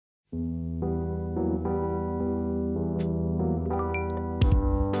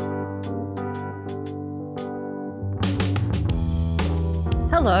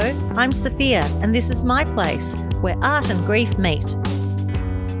Hello, I'm Sophia, and this is my place, where art and grief meet.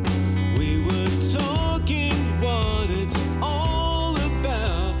 We were talking what it's all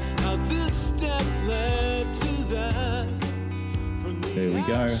about, how this step led to that. There we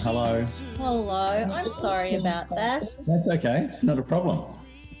go. Hello. Hello, I'm sorry about that. That's okay. Not a problem.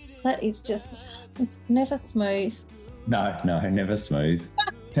 That is just, it's never smooth. No, never smooth.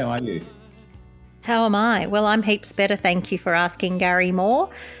 How are you? How am I? Well, I'm heaps better, thank you for asking, Garry Moore.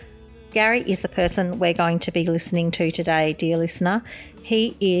 Garry is the person we're going to be listening to today, dear listener.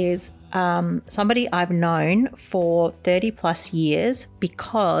 He is somebody I've known for 30 plus years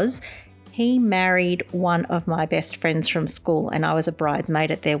because he married one of my best friends from school and I was a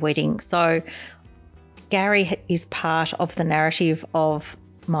bridesmaid at their wedding. So Garry is part of the narrative of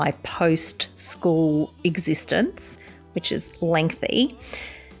my post-school existence, which is lengthy.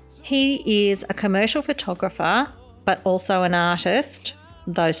 He is a commercial photographer, but also an artist.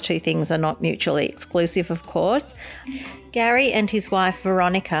 Those two things are not mutually exclusive, of course. Garry and his wife,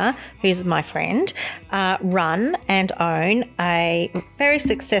 Veronica, who's my friend, run and own a very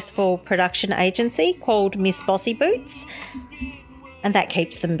successful production agency called Miss Bossy Boots, and that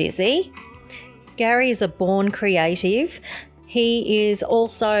keeps them busy. Garry is a born creative. He is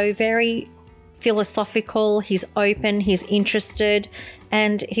also very philosophical, he's open, he's interested,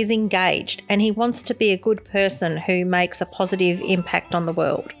 and he's engaged, and he wants to be a good person who makes a positive impact on the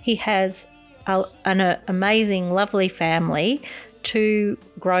world. He has an amazing, lovely family, 2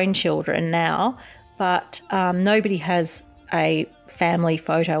 grown children now, but nobody has a family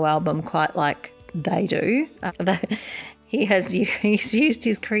photo album quite like they do. He's used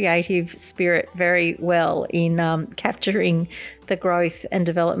his creative spirit very well in capturing the growth and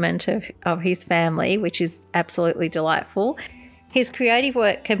development of his family, which is absolutely delightful. His creative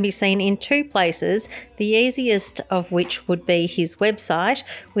work can be seen in 2 places, the easiest of which would be his website,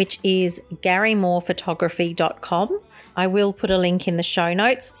 which is garrymorephotography.com. I will put a link in the show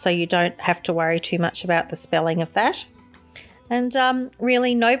notes so you don't have to worry too much about the spelling of that. And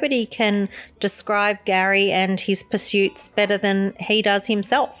really nobody can describe Garry and his pursuits better than he does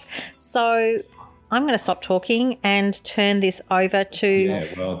himself. So I'm going to stop talking and turn this over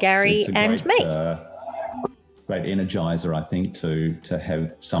to Garry and me. Great energizer, I think, to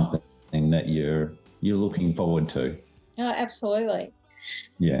have something that you're looking forward to. Oh, absolutely.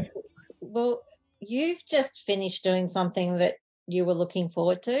 Yeah. Well, you've just finished doing something that you were looking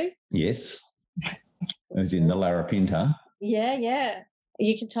forward to. Yes, as in the Larapinta. Yeah.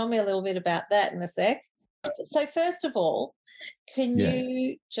 You can tell me a little bit about that in a sec. So first of all, can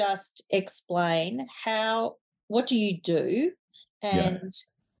you just explain what do you do and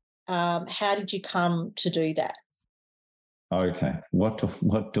how did you come to do that? Okay, what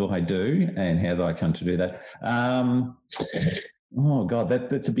do I do and how do I come to do that? Oh God,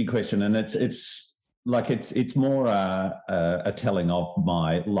 that's a big question, and it's more a telling of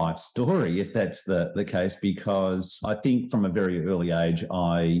my life story, if that's the case, because I think from a very early age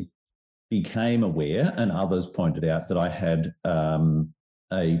I became aware, and others pointed out, that I had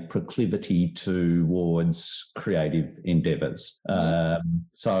a proclivity towards creative endeavours.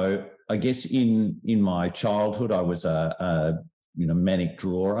 So I guess in my childhood I was a manic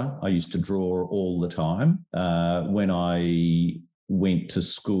drawer. I used to draw all the time. When I went to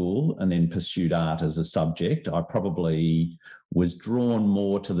school and then pursued art as a subject, I probably was drawn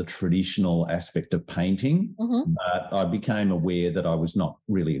more to the traditional aspect of painting, but I became aware that I was not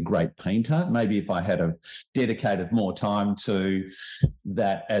really a great painter. Maybe if I had dedicated more time to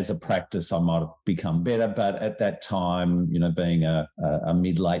that as a practice, I might have become better. But at that time, being a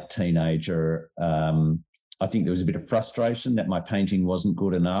mid-late teenager, I think there was a bit of frustration that my painting wasn't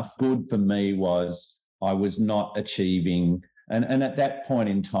good enough. Good for me was I was not achieving, and at that point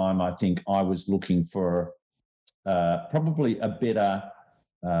in time, I think I was looking for probably a better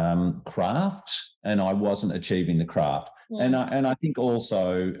craft, and I wasn't achieving the craft. And I think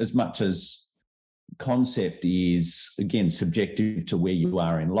also, as much as concept is, again, subjective to where you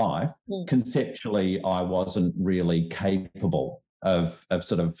are in life, conceptually I wasn't really capable of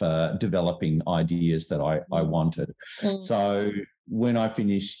sort of developing ideas that I wanted. So when I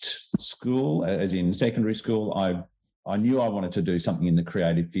finished school, as in secondary school, I knew I wanted to do something in the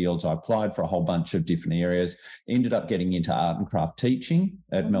creative fields. I applied for a whole bunch of different areas, ended up getting into art and craft teaching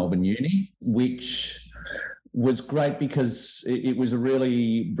at Melbourne Uni, which was great because it was a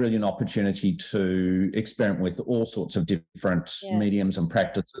really brilliant opportunity to experiment with all sorts of different mediums and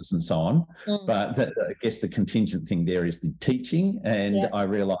practices and so on. But I guess the contingent thing there is the teaching. And I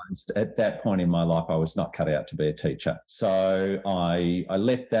realised at that point in my life I was not cut out to be a teacher. So I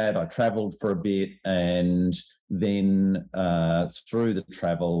left that, I travelled for a bit, and then through the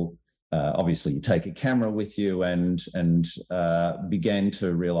travel, obviously you take a camera with you, and began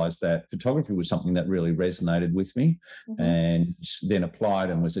to realise that photography was something that really resonated with me, and then applied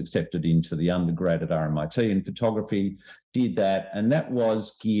and was accepted into the undergrad at RMIT in photography, did that, and that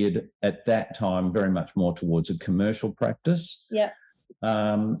was geared at that time very much more towards a commercial practice. Yeah.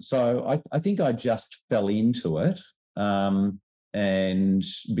 So I think I just fell into it, and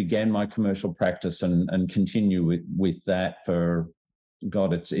began my commercial practice and continue with that for,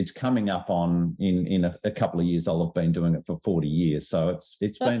 God, it's coming up on in a couple of years. I'll have been doing it for 40 years. So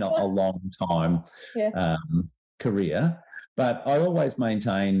it's been a long time career. But I always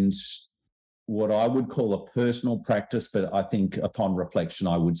maintained what I would call a personal practice, but I think upon reflection,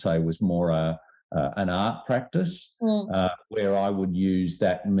 I would say was more an art practice, where I would use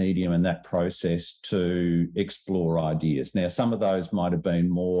that medium and that process to explore ideas. Now, some of those might have been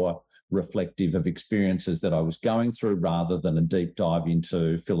more reflective of experiences that I was going through, rather than a deep dive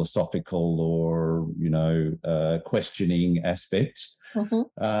into philosophical or, questioning aspects.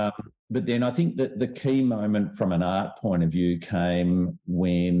 But then I think that the key moment from an art point of view came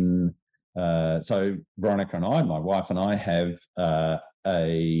when, so Veronica and I, my wife and I, have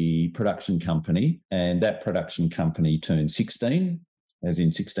a production company, and that production company turned 16, as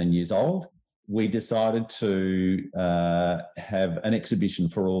in 16 years old. We decided to have an exhibition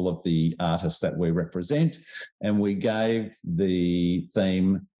for all of the artists that we represent, and we gave the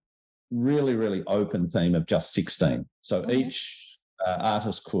theme, really, really open theme of just 16. So each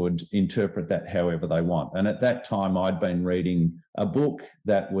artist could interpret that however they want. And at that time, I'd been reading a book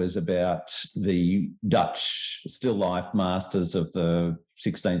that was about the Dutch still life masters of the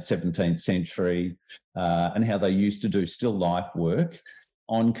 16th, 17th century, and how they used to do still life work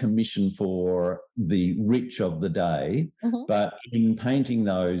on commission for the rich of the day. But in painting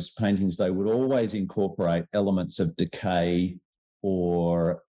those paintings, they would always incorporate elements of decay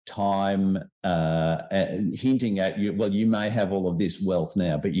or time, hinting at you, well, you may have all of this wealth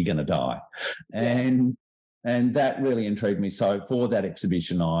now, but you're going to die. And that really intrigued me. So for that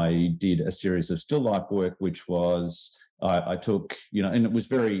exhibition, I did a series of still life work, which was, I took, and it was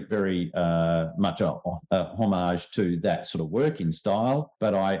very, very much a homage to that sort of working style,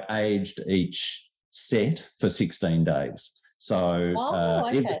 but I aged each set for 16 days. So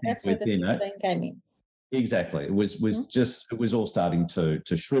that's where the 16 came in. Exactly. It was it was all starting to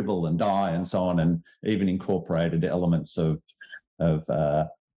shrivel and die and so on, and even incorporated elements of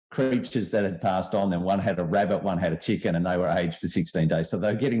creatures that had passed on. Then one had a rabbit, one had a chicken, and they were aged for 16 days. So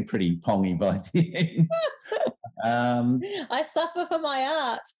they were getting pretty pongy by the end. I suffer for my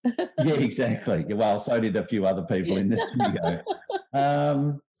art. Yeah, exactly. Well, so did a few other people in the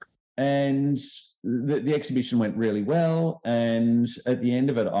studio. And the exhibition went really well. And at the end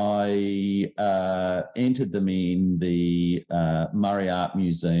of it, I entered them in the Murray Art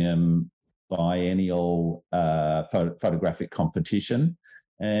Museum biennial photographic competition,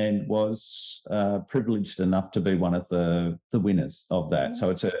 and was privileged enough to be one of the winners of that. So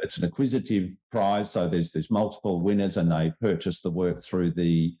it's an acquisitive prize. So there's multiple winners, and they purchase the work through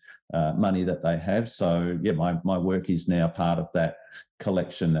the money that they have. So yeah, my work is now part of that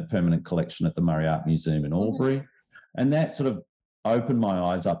collection, that permanent collection at the Murray Art Museum in Albury. And that sort of opened my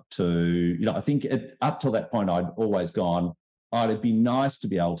eyes up to, I think up till that point, I'd always gone, it'd be nice to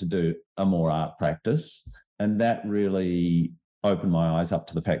be able to do a more art practice. And that really opened my eyes up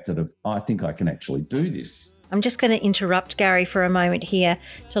to the fact that I think I can actually do this. I'm just going to interrupt Garry for a moment here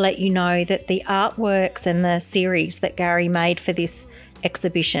to let you know that the artworks and the series that Garry made for this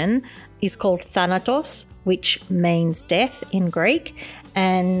exhibition is called Thanatos, which means death in Greek,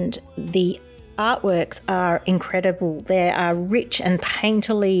 and the artworks are incredible. They are rich and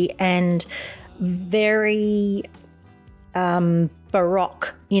painterly and very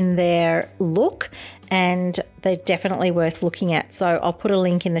baroque in their look, and they're definitely worth looking at. So I'll put a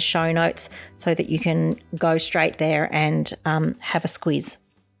link in the show notes so that you can go straight there and have a squiz.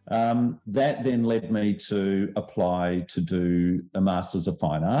 That then led me to apply to do a Masters of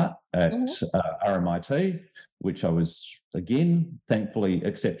Fine Art at RMIT, which I was, again, thankfully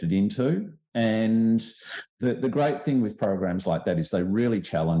accepted into. And the great thing with programs like that is they really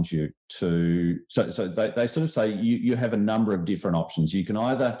challenge you to, so they sort of say you have a number of different options. You can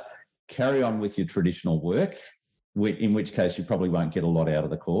either carry on with your traditional work, in which case you probably won't get a lot out of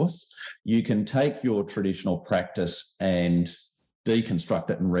the course. You can take your traditional practice and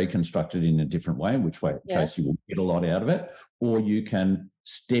deconstruct it and reconstruct it in a different way, in which case you will get a lot out of it, or you can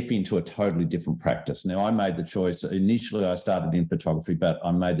step into a totally different practice. Now, I made the choice. Initially, I started in photography, but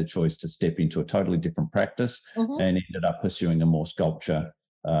I made the choice to step into a totally different practice and ended up pursuing a more sculpture,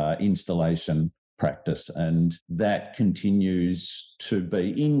 installation practice, and that continues to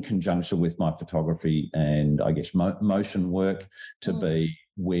be in conjunction with my photography and I guess motion work to be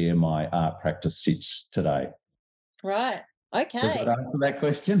where my art practice sits today. Right. Okay. Does that answer that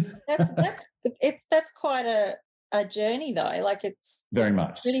question? That's quite a journey though. Like it's very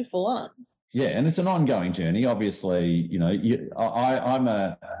much pretty full on. Yeah, and it's an ongoing journey. Obviously,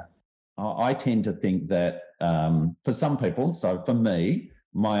 I tend to think that for some people, so for me,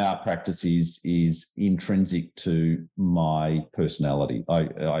 my art practice is intrinsic to my personality.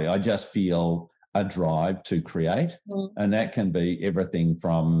 I just feel a drive to create, and that can be everything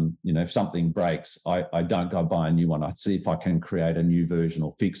from, if something breaks, I don't go buy a new one. I see if I can create a new version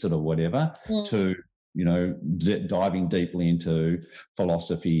or fix it or whatever, to diving deeply into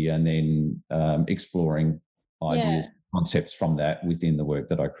philosophy and then exploring ideas, concepts from that within the work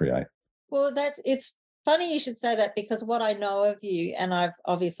that I create. Well, it's funny you should say that, because what I know of you, and I've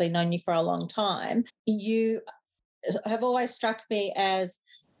obviously known you for a long time, you have always struck me as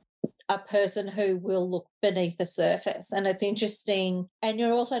a person who will look beneath the surface. And it's interesting. And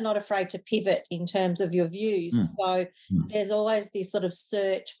you're also not afraid to pivot in terms of your views. So there's always this sort of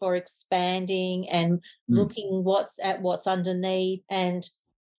search for expanding and looking what's underneath. And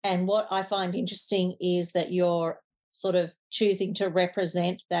what I find interesting is that you're sort of choosing to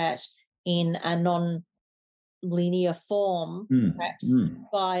represent that in a non-linear form, perhaps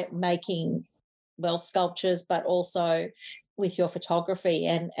by making, sculptures, but also with your photography.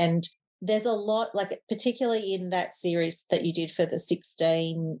 And there's a lot, like particularly in that series that you did for the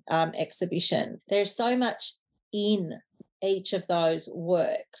 16 exhibition, there's so much in each of those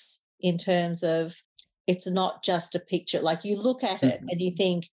works in terms of it's not just a picture. Like you look at it and you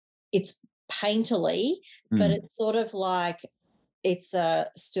think it's painterly, but it's sort of like it's a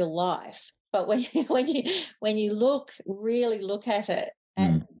still life. But when you really look at it,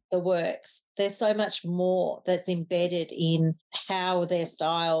 at the works, there's so much more that's embedded in how they're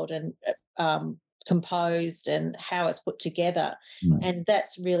styled and composed and how it's put together, and that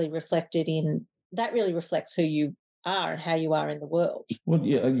really reflects who you are and how you are in the world. Well,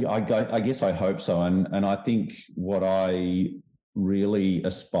 yeah, I guess I hope so, and I think what I really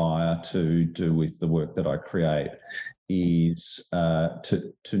aspire to do with the work that I create is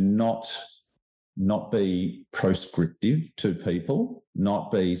to not be proscriptive to people, not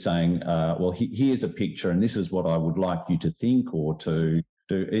be saying, here's a picture and this is what I would like you to think or to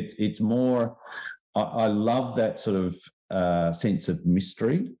do. It's more, I love that sort of sense of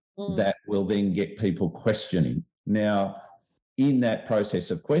mystery that will then get people questioning. Now, in that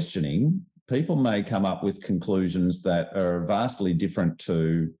process of questioning, people may come up with conclusions that are vastly different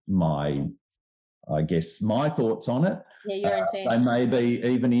to my thoughts on it. Yeah, they may be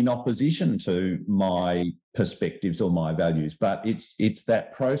even in opposition to my perspectives or my values, but it's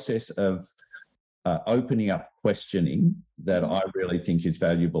that process of opening up questioning that I really think is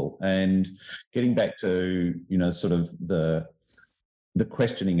valuable. And getting back to sort of the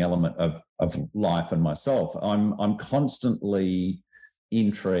questioning element of life and myself, I'm constantly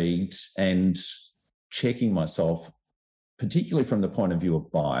intrigued and checking myself, particularly from the point of view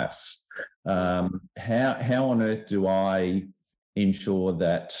of bias. How on earth do I ensure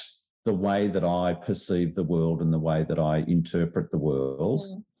that the way that I perceive the world and the way that I interpret the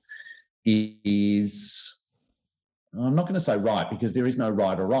world is, I'm not going to say right, because there is no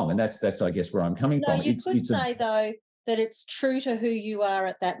right or wrong, and that's I guess where I'm coming from. You could say though that it's true to who you are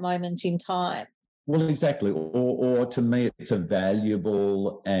at that moment in time. Well, exactly. Or to me, it's a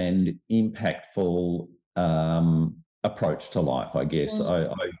valuable and impactful approach to life, I guess.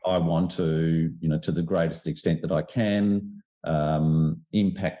 I want to, to the greatest extent that I can,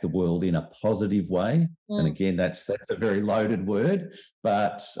 impact the world in a positive way. And again, that's a very loaded word,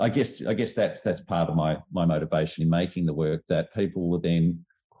 but I guess that's part of my motivation in making the work, that people will then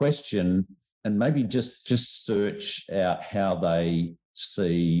question and maybe just search out how they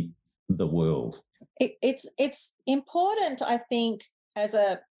see the world. It's important, I think, as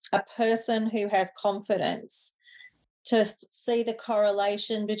a person who has confidence, to see the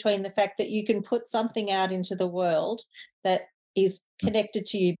correlation between the fact that you can put something out into the world that is connected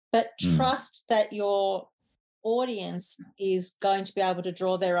to you, but trust that your audience is going to be able to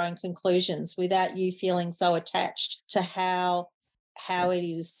draw their own conclusions without you feeling so attached to how it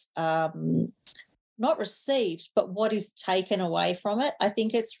is not received, but what is taken away from it. I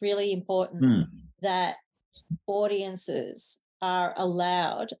think it's really important that audiences are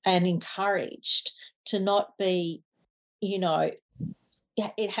allowed and encouraged to not be,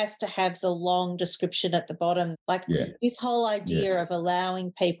 it has to have the long description at the bottom. Like this whole idea of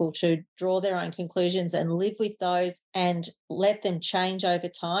allowing people to draw their own conclusions and live with those and let them change over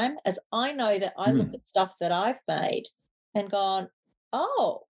time. As I know that I look at stuff that I've made and gone,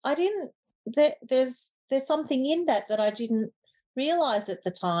 oh, I didn't, there's something in that I didn't realize at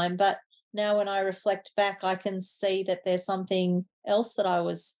the time. But now when I reflect back, I can see that there's something else that I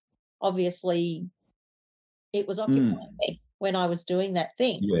was obviously, it was occupying me when I was doing that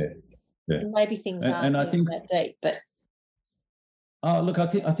thing. Yeah. Maybe things aren't I think that deep, but look, I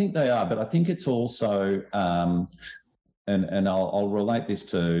think they are, but I think it's also, and I'll relate this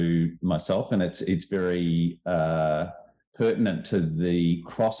to myself, and it's very pertinent to the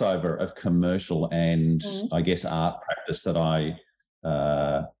crossover of commercial and I guess art practice that I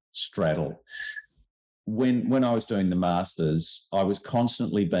straddle. When I was doing the masters, I was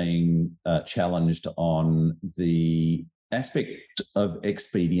constantly being challenged on the aspect of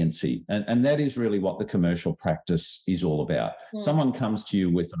expediency, and that is really what the commercial practice is all about. Someone comes to you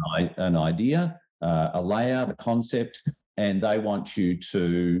with an idea, a layout, a concept, and they want you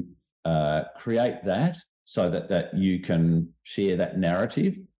to create that so that you can share that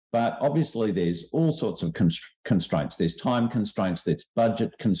narrative. But obviously there's all sorts of constraints. There's time constraints, there's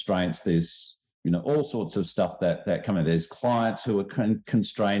budget constraints, there's all sorts of stuff that come in. There's clients who are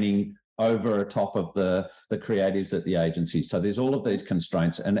constraining over top of the creatives at the agency. So there's all of these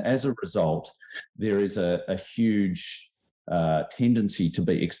constraints. And as a result, there is a huge tendency to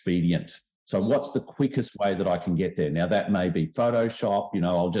be expedient. So what's the quickest way that I can get there? Now, that may be Photoshop.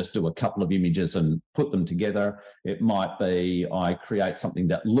 I'll just do a couple of images and put them together. It might be I create something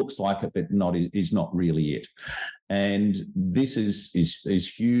that looks like it, but is not really it. And this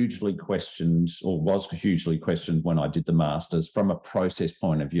is hugely questioned, or was hugely questioned when I did the masters from a process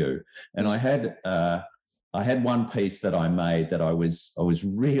point of view. And I had one piece that I made that I was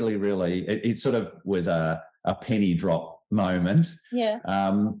really, really, it sort of was a penny drop moment. Yeah.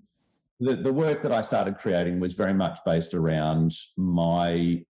 The work that I started creating was very much based around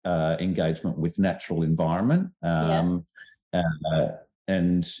my engagement with natural environment. And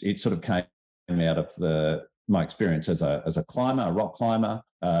it sort of came out of my experience as a climber, a rock climber.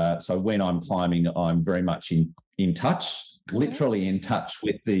 So when I'm climbing, I'm very much in touch, literally in touch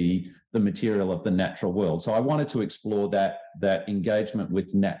with the material of the natural world. So I wanted to explore that engagement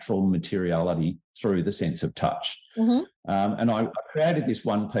with natural materiality through the sense of touch. And I created this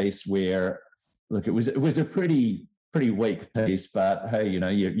one piece where, look, it was a pretty weak piece, but hey,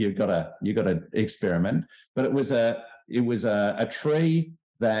 you've got to experiment. But it was a tree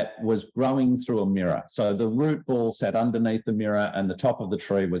that was growing through a mirror. So the root ball sat underneath the mirror, and the top of the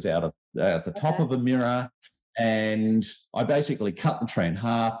tree was out the top of a mirror. And I basically cut the tree in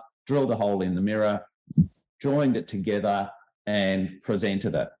half, drilled a hole in the mirror, joined it together, and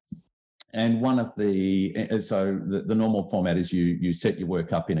presented it. And one of the normal format is you set your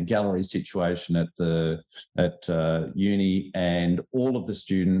work up in a gallery situation at uni, and all of the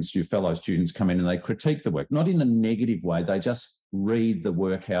students, your fellow students, come in and they critique the work, not in a negative way. They just read the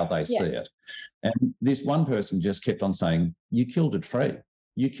work how they see it. And this one person just kept on saying, "You killed a tree.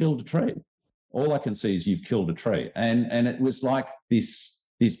 You killed a tree. All I can see is you've killed a tree." And it was like this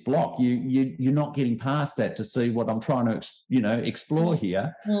block. You're not getting past that to see what I'm trying to explore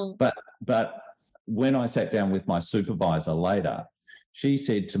here. But when I sat down with my supervisor later, she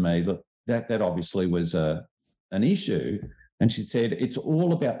said to me, "Look, that obviously was an issue." And she said, "It's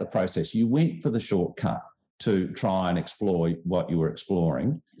all about the process. You went for the shortcut to try and explore what you were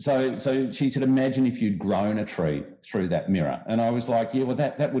exploring." So she said, "Imagine if you'd grown a tree through that mirror." And I was like, yeah, well,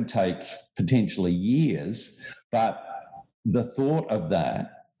 that would take potentially years. But the thought of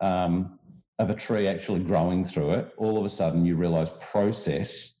that, of a tree actually growing through it, all of a sudden you realise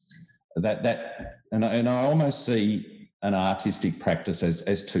process, and I almost see an artistic practice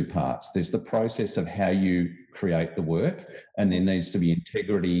as two parts. There's the process of how you create the work, and there needs to be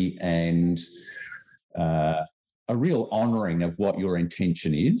integrity and a real honouring of what your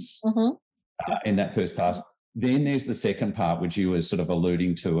intention is in that first pass. Then there's the second part, which you were sort of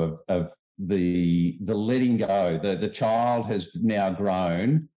alluding to, of the letting go. The child has now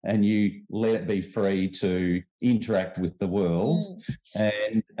grown, and you let it be free to interact with the world.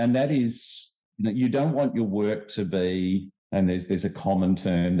 And that is, you don't want your work to be, and there's a common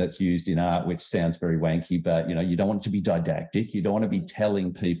term that's used in art which sounds very wanky, but you don't want it to be didactic. You don't want to be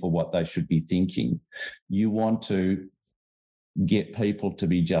telling people what they should be thinking. You want to get people to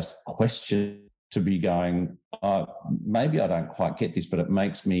be just questioned, to be going, "Oh, maybe I don't quite get this, but it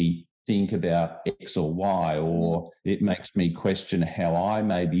makes me think about X or Y, or it makes me question how I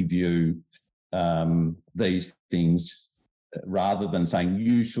maybe view these things rather than saying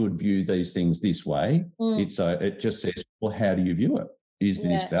you should view these things this way, it just says, well, how do you view it? Is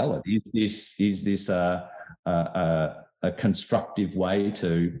this valid? Is this a constructive way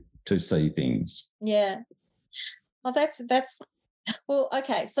to see things? Yeah. Well, that's well,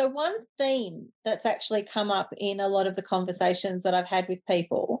 okay. So one theme that's actually come up in a lot of the conversations that I've had with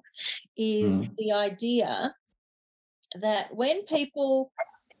people is the idea that when people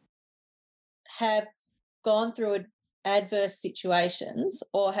have gone through adverse situations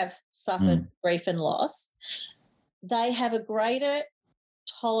or have suffered grief and loss, they have a greater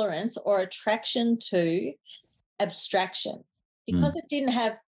tolerance or attraction to abstraction because it didn't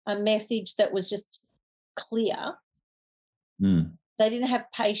have a message that was just clear. They didn't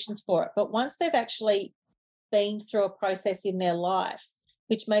have patience for it. But once they've actually been through a process in their life,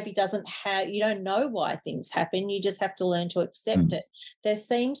 which maybe doesn't have, you don't know why things happen, you just have to learn to accept it. There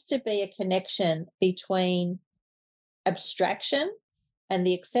seems to be a connection between abstraction and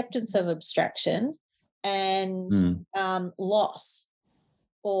the acceptance of abstraction and loss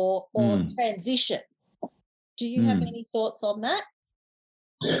or transition. Do you have any thoughts on that?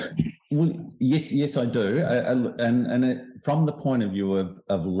 Well, yes, I do. From the point of view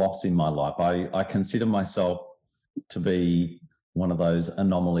of loss in my life, I consider myself to be one of those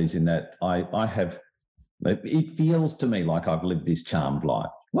anomalies in that I have. It feels to me like I've lived this charmed life.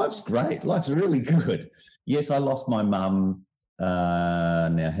 Life's great. Life's really good. Yes, I lost my mum.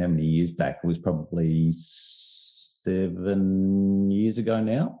 Now, how many years back? It was probably 7 years ago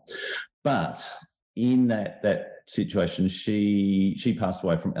now. But in that situation, she passed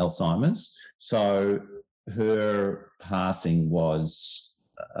away from Alzheimer's. So her passing was,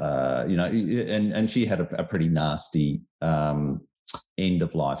 and she had a pretty nasty end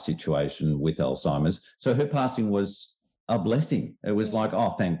of life situation with Alzheimer's. So her passing was a blessing. It was like,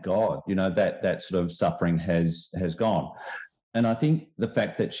 oh, thank God, that sort of suffering has gone. And I think the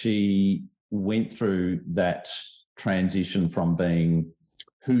fact that she went through that transition from being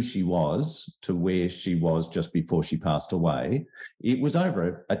who she was to where she was just before she passed away, it was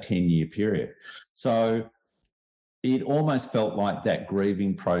over a 10-year period. So it almost felt like that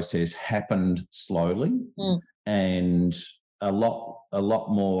grieving process happened slowly and a lot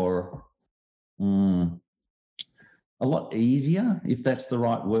more, a lot easier, if that's the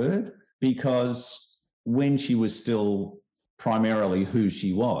right word, because when she was still primarily who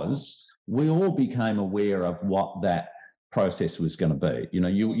she was, we all became aware of what that process was going to be.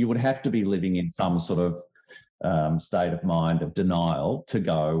 You would have to be living in some sort of state of mind of denial to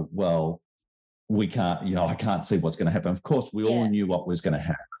go, well, we can't, I can't see what's going to happen. Of course, we all knew what was going to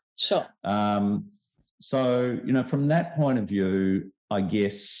happen. Sure. So, from that point of view, I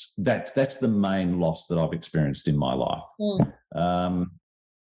guess that's the main loss that I've experienced in my life.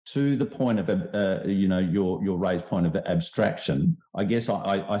 To the point of, your raised point of abstraction, I guess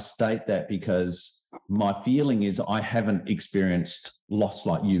I state that because my feeling is I haven't experienced loss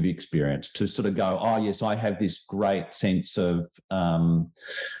like you've experienced to sort of go, oh, yes, I have this great sense of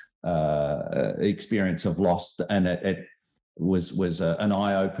experience of loss, and it was an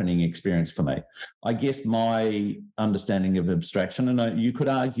eye-opening experience for me. I guess my understanding of abstraction, and you could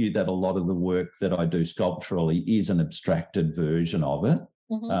argue that a lot of the work that I do sculpturally is an abstracted version of it.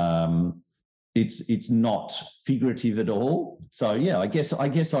 It's not figurative at all. So yeah, I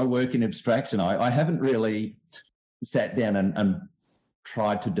guess I work in abstraction. I haven't really sat down and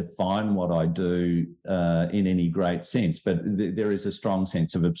tried to define what I do in any great sense, but there is a strong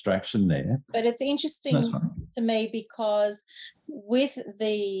sense of abstraction there. But it's interesting to me because with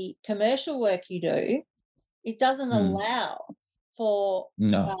the commercial work you do, it doesn't allow for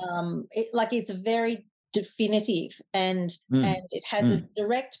it's very definitive and it has a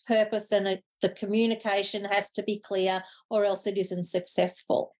direct purpose, and the communication has to be clear or else it isn't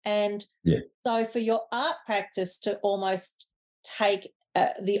successful. And so for your art practice to almost take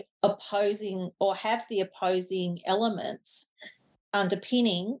the opposing or have the opposing elements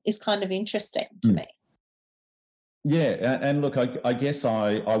underpinning is kind of interesting to me. Yeah, and look, I guess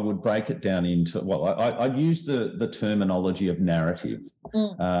I would break it down into, I'd use the terminology of narrative,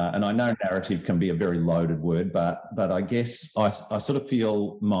 and I know narrative can be a very loaded word, but I guess I sort of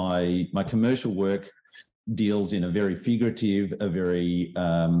feel my commercial work deals in a very figurative, a very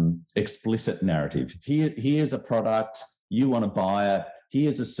explicit narrative. Here's a product, you want to buy it,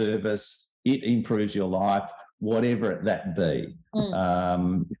 here's a service, it improves your life, whatever that be.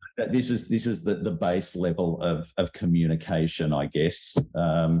 This is the base level of communication, I guess.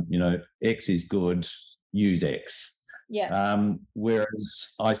 X is good, use X. Yeah.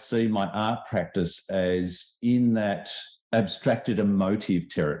 Whereas I see my art practice as in that abstracted emotive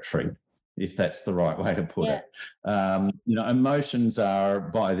territory. if that's the right way to put Yeah. it. Emotions are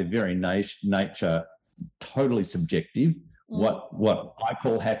by their very nature totally subjective. What I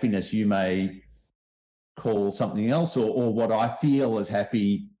call happiness, you may call something else, or what I feel as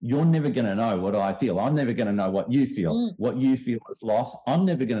happy, you're never going to know what I feel. I'm never going to know what you feel. What you feel as loss, I'm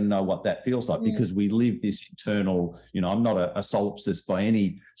never going to know what that feels like, because we live this internal, I'm not a solipsist by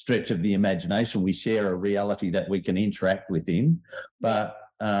any stretch of the imagination. We share a reality that we can interact within, but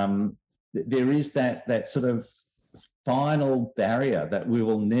there is that sort of final barrier that we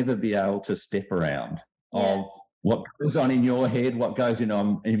will never be able to step around of what goes on in your head, what goes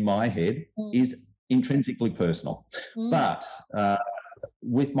in my head is intrinsically personal. But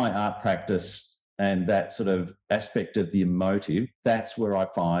with my art practice and that sort of aspect of the emotive, that's where I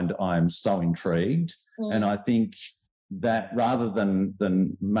find I'm so intrigued. And I think that rather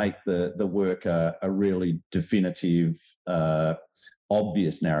than make the work a really definitive,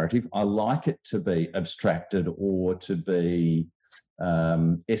 obvious narrative, I like it to be abstracted or to be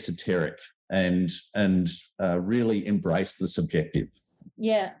esoteric and really embrace the subjective.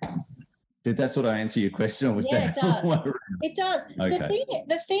 Yeah. Did that sort of answer your question, or was that? It does. It does. Okay.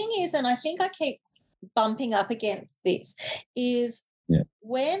 The thing is, and I think I keep bumping up against this, is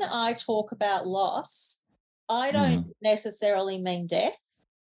when I talk about loss, I don't necessarily mean death.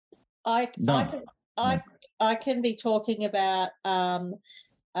 I can be talking about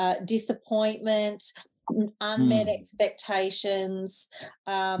disappointment, unmet expectations,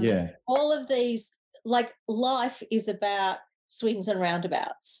 all of these. Like, life is about swings and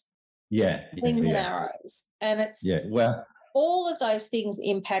roundabouts. Slings and arrows. And it's all of those things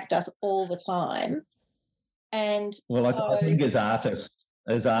impact us all the time. And I think as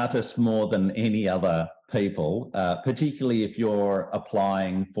artists more than any other people, particularly if you're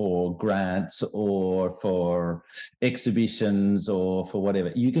applying for grants or for exhibitions or for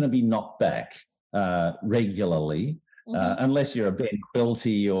whatever, you're going to be knocked back regularly, unless you're a Ben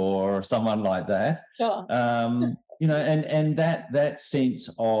Quilty or someone like that. Sure. And that sense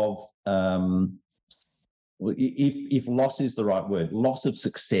of if loss is the right word, loss of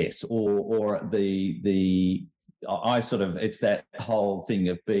success, or it's that whole thing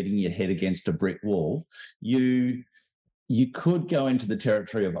of beating your head against a brick wall. You could go into the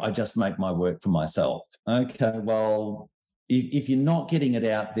territory of, I just make my work for myself. Okay, well, if you're not getting it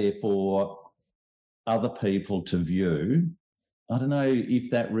out there for other people to view, I don't know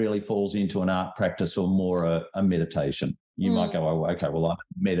if that really falls into an art practice or more a meditation. You might go, oh, okay, well, I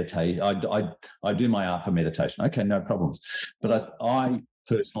meditate. I do my art for meditation. Okay, no problems. But I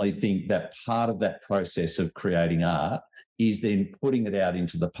personally think that part of that process of creating art is then putting it out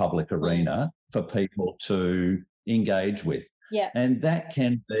into the public arena for people to engage with. Yeah. And that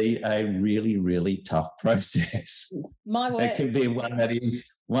can be a really, really tough process. My word. It can be one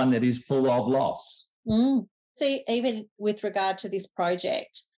that is full of loss. See, even with regard to this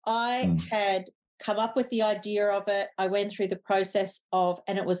project, I had come up with the idea of it. I went through the process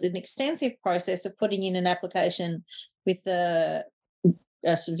and it was an extensive process of putting in an application with the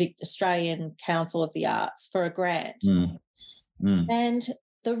Australian Council of the Arts for a grant. And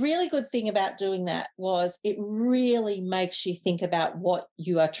the really good thing about doing that was it really makes you think about what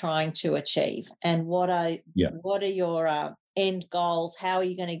you are trying to achieve and what are your end goals, how are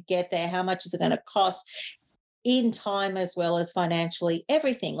you going to get there, how much is it going to cost in time as well as financially,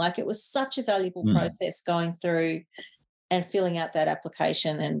 everything. Like, it was such a valuable process going through and filling out that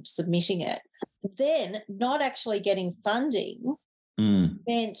application and submitting it. Then not actually getting funding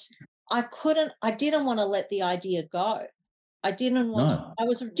meant I didn't want to let the idea go. I didn't want to,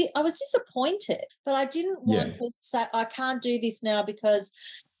 I was disappointed, but I didn't want to say I can't do this now, because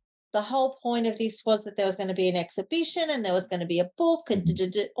the whole point of this was that there was going to be an exhibition and there was going to be a book and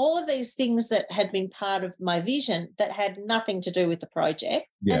all of these things that had been part of my vision that had nothing to do with the project.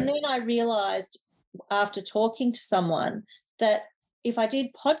 And then I realised after talking to someone that if I did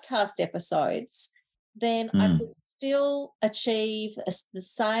podcast episodes, then I could still achieve the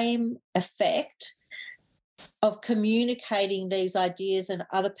same effect of communicating these ideas and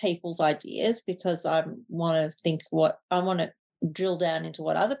other people's ideas, because I want to drill down into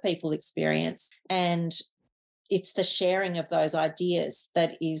what other people experience, and it's the sharing of those ideas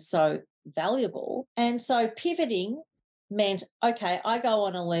that is so valuable. And so pivoting meant, okay, I go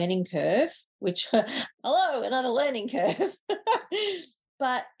on a learning curve, which hello, another learning curve.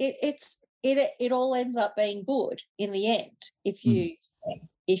 But it all ends up being good in the end if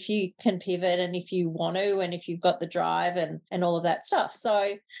you can pivot and if you want to and if you've got the drive and all of that stuff.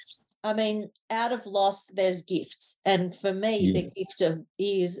 So I mean, out of loss, there's gifts. And for me, Yeah. the gift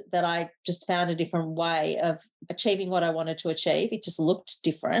is that I just found a different way of achieving what I wanted to achieve. It just looked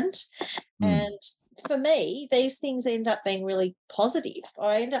different. And for me, these things end up being really positive.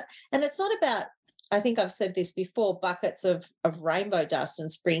 And it's not about, I think I've said this before, buckets of rainbow dust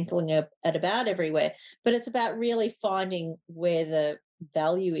and sprinkling it about everywhere, but it's about really finding where the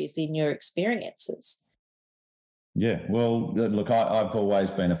value is in your experiences. Yeah, well, look, I've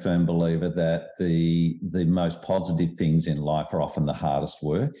always been a firm believer that the most positive things in life are often the hardest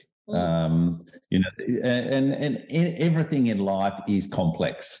work. And everything in life is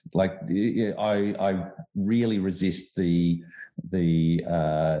complex. Like I really resist the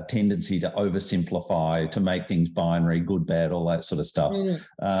tendency to oversimplify, to make things binary, good, bad, all that sort of stuff.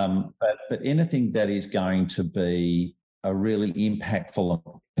 But anything that is going to be a really impactful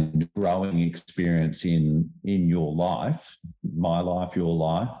and growing experience in your life, my life, your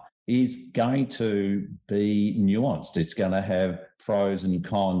life, is going to be nuanced. It's going to have pros and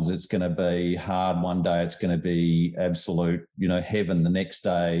cons. It's going to be hard one day. It's going to be absolute, heaven the next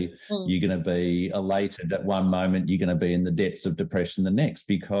day. You're going to be elated at one moment. You're going to be in the depths of depression the next,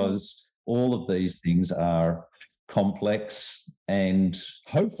 because all of these things are complex and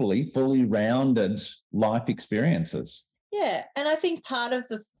hopefully fully rounded life experiences. Yeah, and I think part of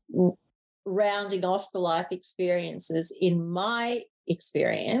the rounding off the life experiences in my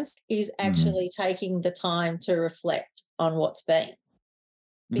experience is actually taking the time to reflect on what's been.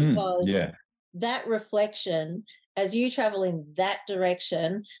 Because that reflection, as you travel in that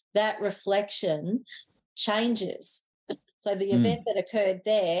direction, that reflection changes. So the event that occurred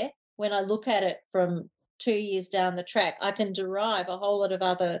there, when I look at it from 2 years down the track, I can derive a whole lot of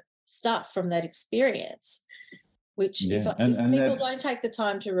other stuff from that experience. Which if people don't take the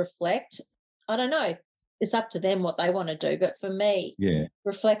time to reflect, I don't know, it's up to them what they want to do. But for me,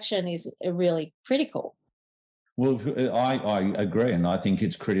 reflection is really critical. Well, I agree, and I think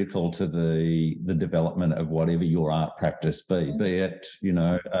it's critical to the development of whatever your art practice be it,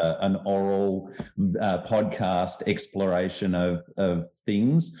 an oral podcast exploration of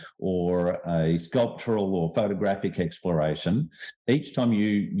things, or a sculptural or photographic exploration. Each time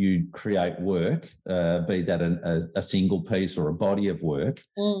you create work, be that a single piece or a body of work,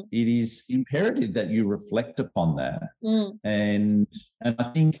 it is imperative that you reflect upon that. And I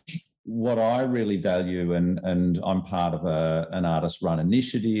think what I really value, and I'm part of an artist-run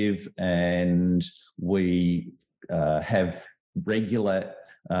initiative, and we have regular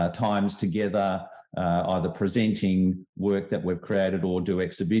times together, either presenting work that we've created or do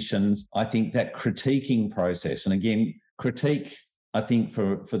exhibitions. I think that critiquing process, and again, critique, I think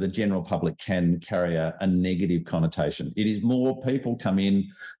for the general public can carry a negative connotation. It is more people come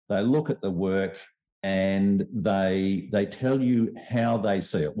in, they look at the work, and they tell you how they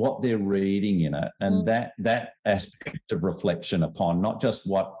see it, what they're reading in it, and that aspect of reflection upon not just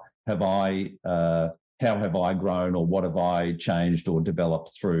how have I grown, or what have I changed or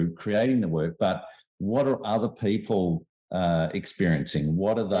developed through creating the work, but what are other people experiencing?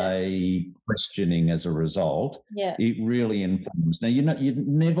 What are they questioning as a result? It really informs. Now, you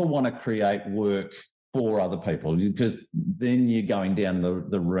never want to create work for other people, because then you're going down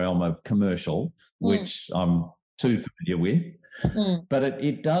the realm of commercial, which I'm too familiar with. But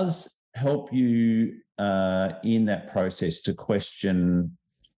it does help you in that process to question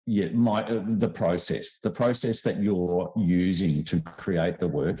the process that you're using to create the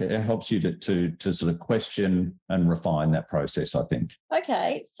work. It helps you to sort of question and refine that process, I think.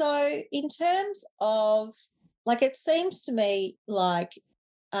 Okay, so in terms of, like, it seems to me like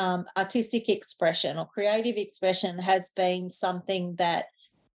artistic expression or creative expression has been something that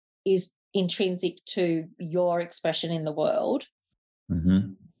is intrinsic to your expression in the world.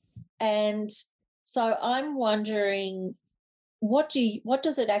 And so I'm wondering, what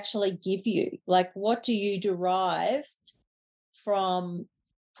does it actually give you? Like, what do you derive from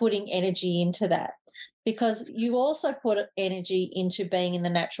putting energy into that? Because you also put energy into being in the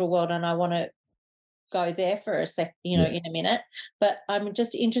natural world, and I want to go there for a sec, in a minute. But I'm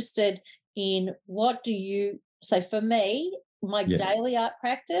just interested in, what do you say? For me, my daily art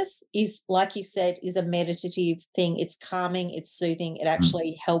practice is, like you said, is a meditative thing. It's calming, it's soothing. It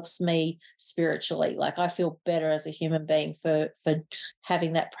actually helps me spiritually. Like, I feel better as a human being for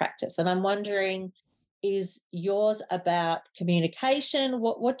having that practice. And I'm wondering, is yours about communication?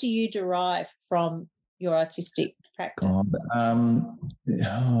 What do you derive from your artistic practice?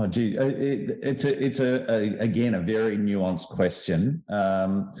 It's again a very nuanced question,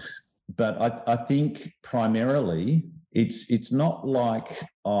 but I think primarily it's not like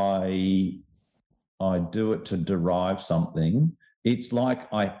I do it to derive something. it's like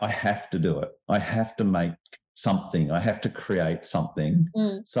I have to do it. I have to make something. I have to create something.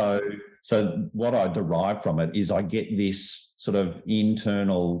 So what I derive from it is I get this sort of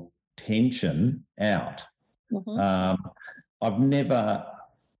internal tension out. I've never,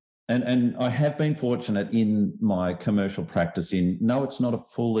 and I have been fortunate in my commercial practice it's not a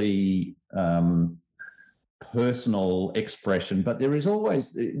fully personal expression, but there is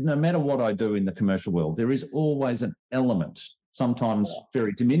always, no matter what I do in the commercial world, there is always an element, sometimes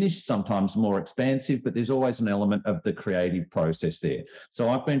very diminished, sometimes more expansive, but there's always an element of the creative process there. So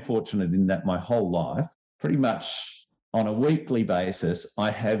I've been fortunate in that my whole life, pretty much on a weekly basis,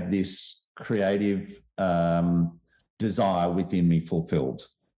 I have this creative desire within me fulfilled.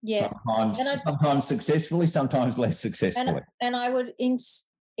 Yes. Sometimes successfully, sometimes less successfully. And I would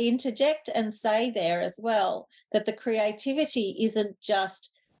interject and say there as well that the creativity isn't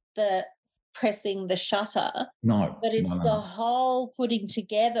just the pressing the shutter, but it's the whole putting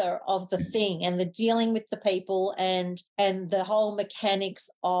together of the thing and the dealing with the people and the whole mechanics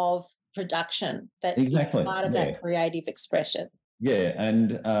of production that is part of that creative expression. Yeah,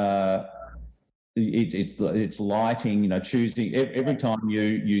 and it's lighting, choosing every time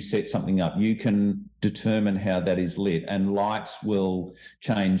you set something up, you can determine how that is lit, and light will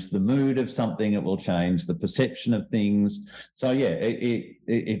change the mood of something. It will change the perception of things. So yeah,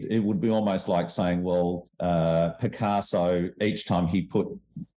 it would be almost like saying, well, Picasso, each time he put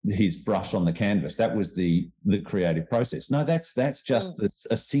his brush on the canvas, that was the creative process. No, that's just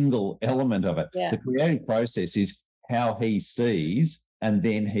a single element of it. The creative process is how he sees, and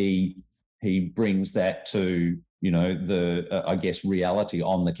then he brings that to, the, I guess, reality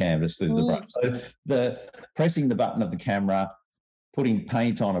on the canvas through the brush. So the pressing the button of the camera, putting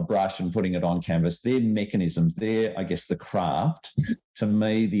paint on a brush and putting it on canvas, they're mechanisms. They're, I guess, the craft. To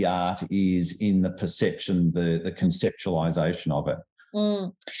me, the art is in the perception, the conceptualization of it.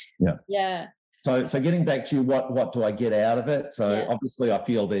 Yeah. So getting back to you, what do I get out of it? So obviously I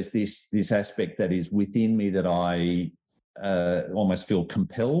feel there's this aspect that is within me that I almost feel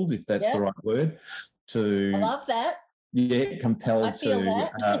compelled, if that's the right word, to... I love that. Yeah, compelled to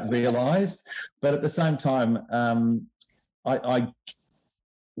realise. But at the same time, I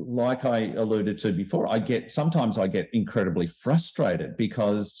like I alluded to before, sometimes I get incredibly frustrated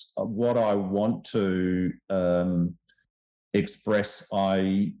because what I want to express,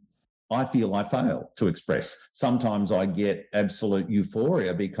 I feel I fail to express. Sometimes I get absolute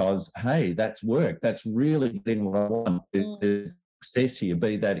euphoria because, hey, that's work. That's really getting what I want. There's success here,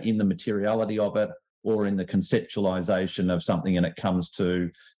 be that in the materiality of it or in the conceptualization of something, and it comes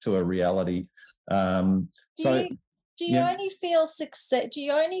to a reality. Do you only feel success? Do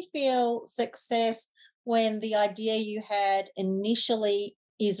you only feel success when the idea you had initially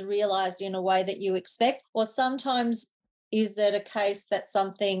is realized in a way that you expect, or sometimes is that a case that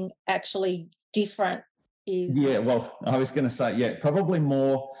something actually different is? Yeah, well, I was going to say, probably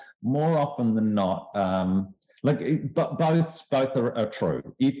more often than not. But both are true.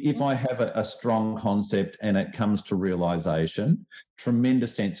 If I have a strong concept and it comes to realisation,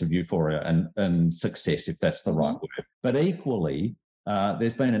 tremendous sense of euphoria and success, if that's the right word. But equally,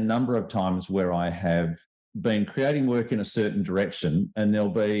 there's been a number of times where I have been creating work in a certain direction, and there'll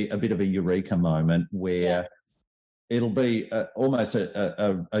be a bit of a eureka moment where it'll be almost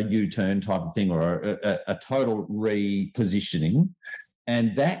a U-turn type of thing, or a total repositioning.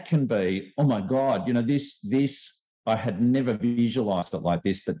 And that can be, oh my God, this I had never visualized it like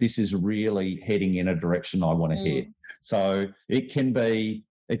this, but this is really heading in a direction I want to head. So it can be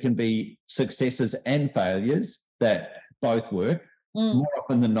successes and failures that both work. More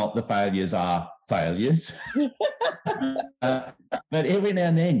often than not, the failures are failures. But every now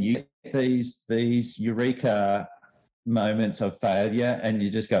and then you get these eureka moments of failure, and you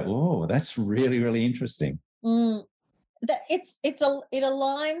just go, oh, that's really, really interesting. It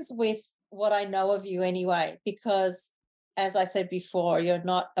aligns with what I know of you anyway, because as I said before, you're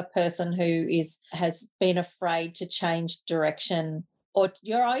not a person who has been afraid to change direction, or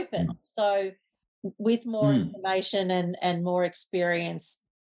you're open. So with more information and more experience,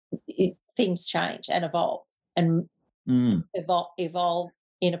 things change and evolve and evolve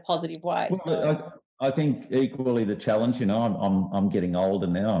in a positive way. Well, I think equally the challenge, I'm getting older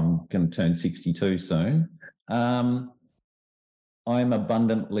now. I'm going to turn 62 soon. I'm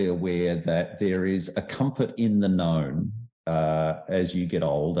abundantly aware that there is a comfort in the known as you get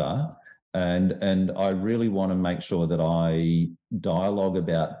older, and I really want to make sure that I dialogue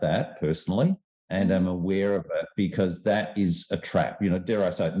about that personally and am aware of it, because that is a trap. Dare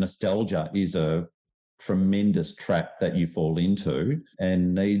I say it, nostalgia is a tremendous trap that you fall into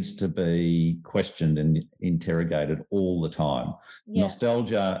and needs to be questioned and interrogated all the time. Yeah.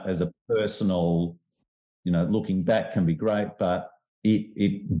 Nostalgia as a personal, looking back can be great, but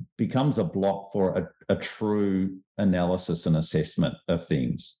it becomes a block for a true analysis and assessment of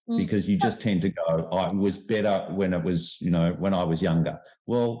things, because you just tend to go, I was better when it was, when I was younger.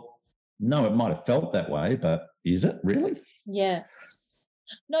 Well, no, it might have felt that way, but is it really? Yeah.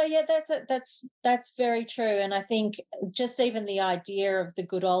 No, yeah, that's very true. And I think just even the idea of the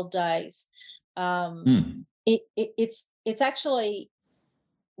good old days, it's actually,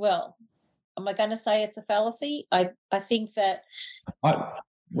 well, am I going to say it's a fallacy? I think that.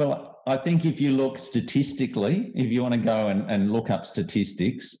 I think if you look statistically, if you want to go and look up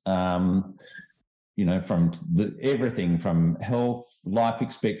statistics, from everything from health, life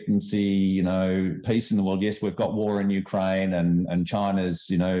expectancy, peace in the world. Yes, we've got war in Ukraine and China's,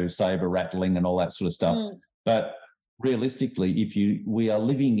 saber rattling and all that sort of stuff. But realistically, we are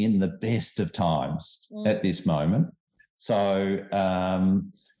living in the best of times at this moment. So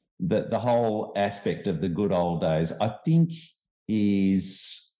the whole aspect of the good old days, I think,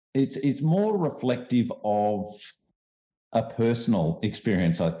 it's more reflective of a personal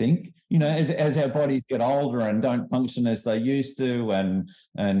experience, I think. As our bodies get older and don't function as they used to, and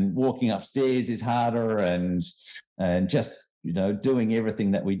walking upstairs is harder, and just doing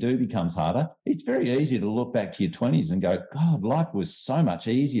everything that we do becomes harder. It's very easy to look back to your 20s and go, God, life was so much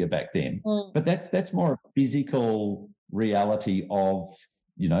easier back then. But that's more a physical reality of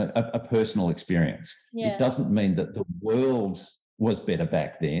a personal experience. It doesn't mean that the world was better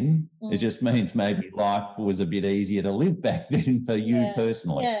back then. It just means maybe life was a bit easier to live back then for you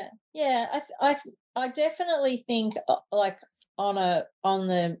personally. I definitely think, like, on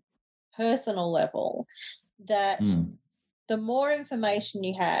the personal level, that the more information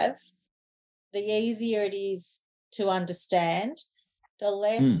you have, the easier it is to understand, the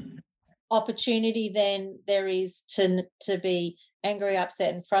less opportunity then there is to be angry,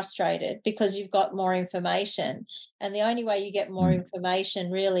 upset and frustrated, because you've got more information. And the only way you get more information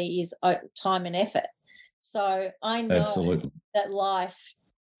really is time and effort. So I know that life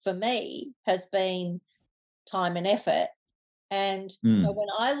for me has been time and effort. And so when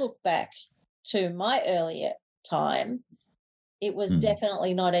I look back to my earlier time, it was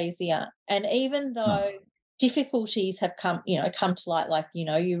definitely not easier. And even though difficulties have come to light, like,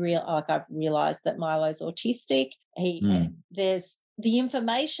 I've realised that Milo's autistic. There's the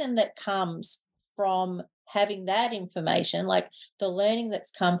information that comes from having that information, like the learning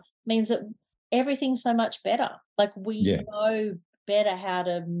that's come, means that everything's so much better. Like, we know better how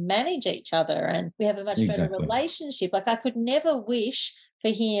to manage each other, and we have a much better relationship. Like, I could never wish for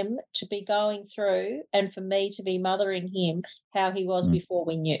him to be going through and for me to be mothering him how he was before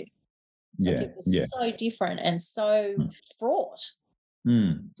we knew. It was so different and so fraught.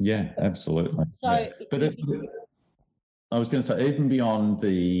 Yeah, absolutely. So, but I was going to say, even beyond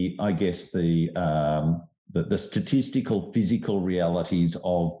the statistical, physical realities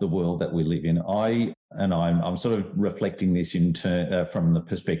of the world that we live in, I'm sort of reflecting this from the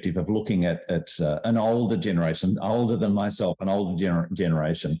perspective of looking at an older generation, older than myself, an older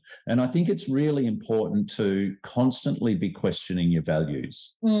generation. And I think it's really important to constantly be questioning your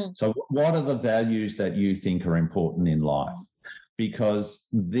values. So what are the values that you think are important in life? Because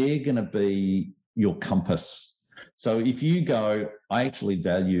they're going to be your compass. So if you go, I actually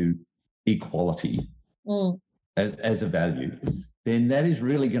value equality as a value, then that is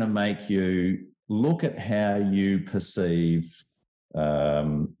really going to make you look at how you perceive,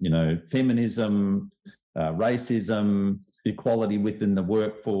 feminism, racism, equality within the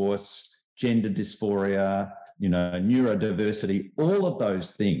workforce, gender dysphoria, neurodiversity, all of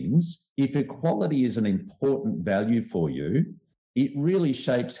those things. If equality is an important value for you, it really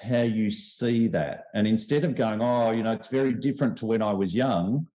shapes how you see that. And instead of going, it's very different to when I was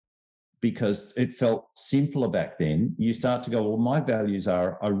young because it felt simpler back then, you start to go, well, my values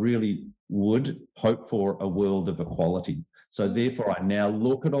are, I really would hope for a world of equality. So therefore, I now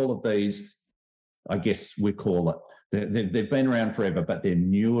look at all of these, I guess we call it, they've been around forever, but they're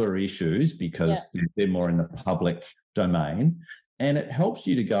newer issues because they're more in the public domain. And it helps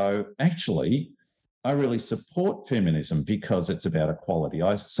you to go, actually, I really support feminism because it's about equality.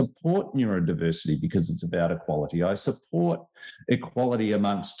 I support neurodiversity because it's about equality. I support equality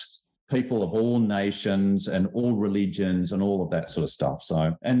amongst people of all nations and all religions and all of that sort of stuff.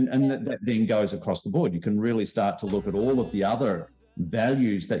 So, that then goes across the board. You can really start to look at all of the other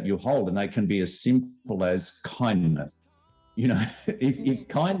values that you hold, and they can be as simple as kindness. if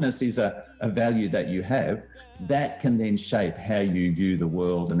kindness is a value that you have, that can then shape how you view the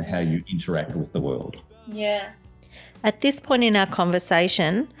world and how you interact with the world. Yeah. At this point in our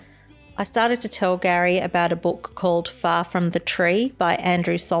conversation, I started to tell Garry about a book called Far from the Tree by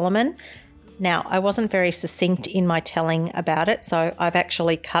Andrew Solomon. Now, I wasn't very succinct in my telling about it, so I've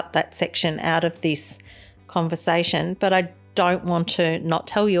actually cut that section out of this conversation, but I don't want to not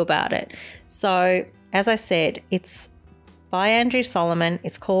tell you about it. So, as I said, it's by Andrew Solomon.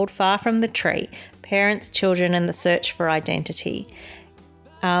 It's called Far from the Tree: Parents, Children and the Search for Identity.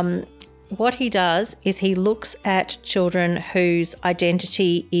 What he does is he looks at children whose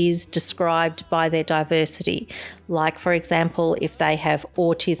identity is described by their diversity. Like, for example, if they have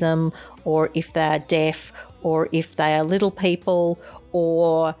autism, or if they are deaf, or if they are little people,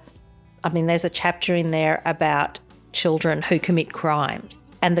 or, there's a chapter in there about children who commit crimes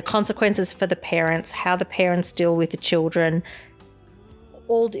and the consequences for the parents, how the parents deal with the children.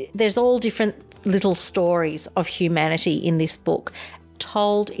 There's all different little stories of humanity in this book,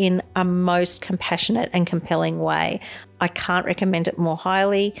 told in a most compassionate and compelling way. I can't recommend it more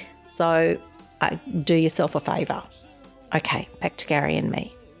highly, so do yourself a favour. Okay, back to Garry and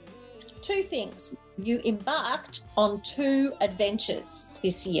me. 2 things. You embarked on 2 adventures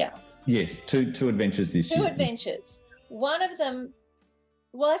this year. Yes, two adventures this year. 2 adventures. One of them,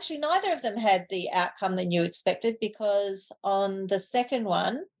 well, actually, neither of them had the outcome that you expected, because on the second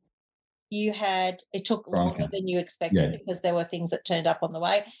one, it took longer than you expected because there were things that turned up on the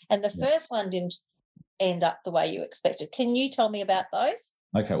way. And the first one didn't end up the way you expected. Can you tell me about those?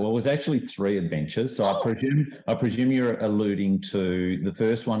 Okay, well, it was actually 3 adventures. So I presume you're alluding to the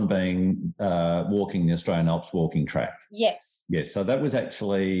first one being walking the Australian Alps walking track. Yes. Yes, so that was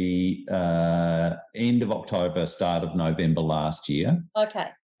actually end of October, start of November last year. Okay.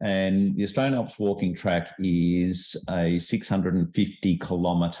 And the Australian Alps walking track is a 650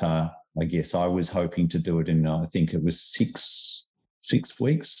 kilometre. I guess I was hoping to do it in, I think it was six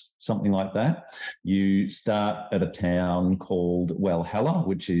weeks, something like that. You start at a town called Walhalla,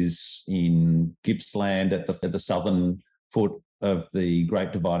 which is in Gippsland at the southern foot of the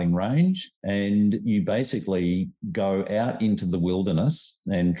Great Dividing Range, and you basically go out into the wilderness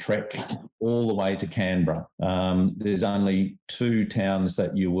and trek all the way to Canberra. There's only 2 towns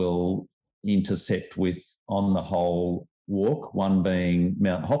that you will intersect with on the whole walk, one being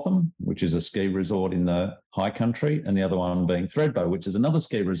Mount Hotham, which is a ski resort in the high country, and the other one being Thredbo, which is another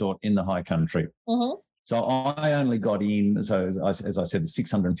ski resort in the high country. Mm-hmm. So I only got in, so as I said,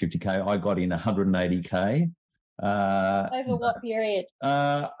 650K, I got in 180K. Over what period?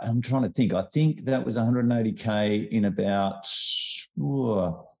 I'm trying to think. I think that was 180K in about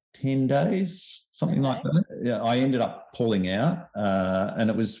 10 days, something like that. Yeah, I ended up pulling out, and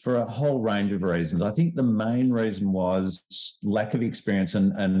it was for a whole range of reasons. I think the main reason was lack of experience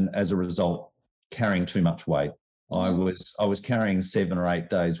and as a result, carrying too much weight. Mm-hmm. I was carrying 7 or 8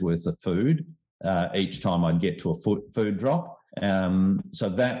 days worth of food each time I'd get to a food drop. So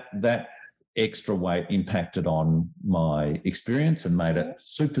that extra weight impacted on my experience and made it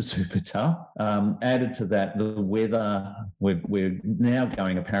super, super tough. Added to that, the weather, we're now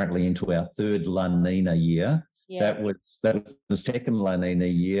going apparently into our 3rd La Nina year. Yeah. That was the 2nd La Nina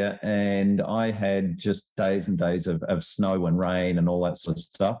year, and I had just days and days of snow and rain and all that sort of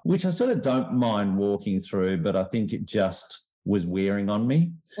stuff, which I sort of don't mind walking through, but I think it just was wearing on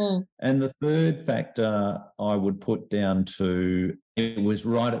me. Mm. And the 3rd factor I would put down to, it was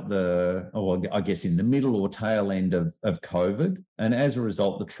right at I guess in the middle or tail end of COVID. And as a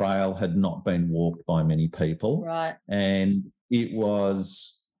result, the trail had not been walked by many people. Right. And it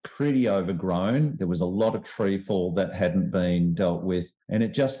was pretty overgrown. There was a lot of tree fall that hadn't been dealt with. And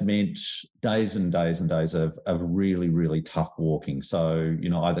it just meant days and days and days of really, really tough walking. So,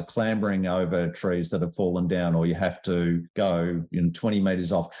 either clambering over trees that have fallen down, or you have to go 20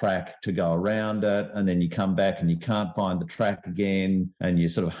 metres off track to go around it. And then you come back and you can't find the track again, and you're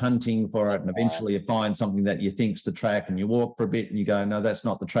sort of hunting for it. And eventually you find something that you think's the track, and you walk for a bit and you go, no, that's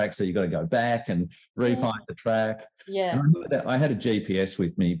not the track. So you've got to go back and re-find the track. Yeah. And I had a GPS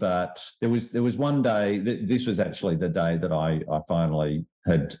with me, but there was one day, this was actually the day that I finally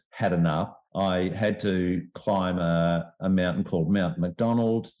had enough. I had to climb a mountain called Mount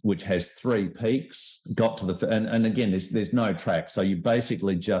McDonald, which has 3 peaks. Got to and again, there's no track, so you're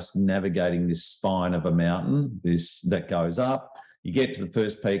basically just navigating this spine of a mountain that goes up. You get to the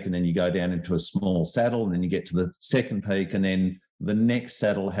first peak, and then you go down into a small saddle, and then you get to the second peak, and then the next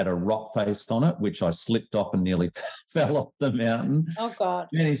saddle had a rock face on it, which I slipped off and nearly fell off the mountain. Oh, God.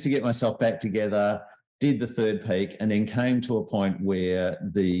 Managed to get myself back together, did the 3rd peak, and then came to a point where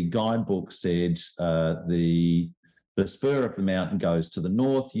the guidebook said the the spur of the mountain goes to the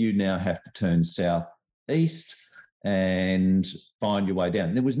north. You now have to turn southeast and find your way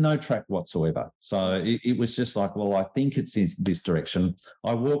down. There was no track whatsoever. So it was just like, well, I think it's in this direction.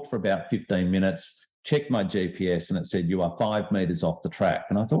 I walked for about 15 minutes, checked my GPS, and it said, you are 5 metres off the track.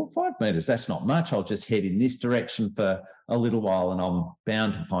 And I thought, 5 metres, that's not much. I'll just head in this direction for a little while and I'm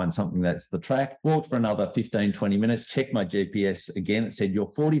bound to find something that's the track. Walked for another 15, 20 minutes, checked my GPS again. It said,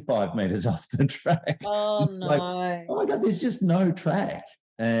 you're 45 metres off the track. Oh, no. Like, oh my God, there's just no track.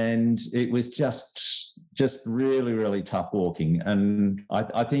 And it was just really, really tough walking. And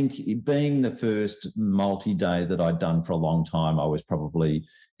I think being the first multi-day that I'd done for a long time, I was probably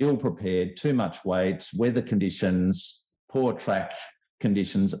ill-prepared, too much weight, weather conditions, poor track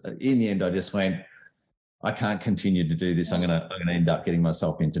conditions. In the end, I just went, I can't continue to do this. I'm going to end up getting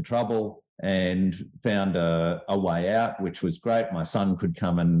myself into trouble, and found a way out, which was great. My son could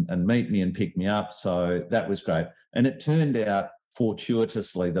come and meet me and pick me up. So that was great. And it turned out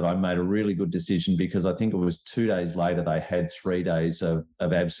fortuitously that I made a really good decision, because I think it was 2 days later they had 3 days of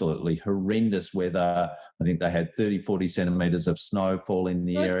absolutely horrendous weather. I think they had 30, 40 centimetres of snowfall in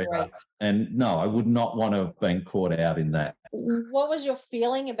the area. Great. And no, I would not want to have been caught out in that. What was your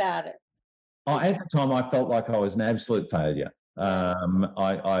feeling about it? At the time, I felt like I was an absolute failure. I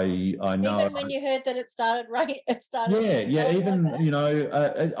know. Even when you heard that it started raining, Yeah. Even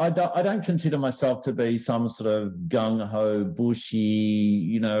I don't consider myself to be some sort of gung ho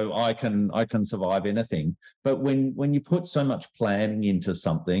bushy. I can survive anything. But when you put so much planning into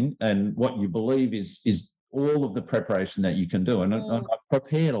something, and what you believe is all of the preparation that you can do, and I've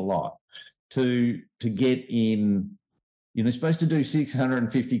prepared a lot to get in. Supposed to do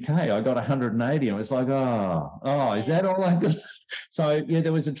 650K. I got 180. And it was like, is that all I got? So,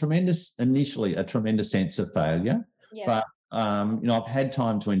 there was initially a tremendous sense of failure. Yeah. But, I've had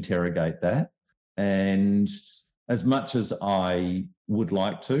time to interrogate that. And as much as I would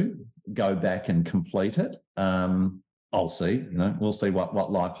like to go back and complete it, I'll see, we'll see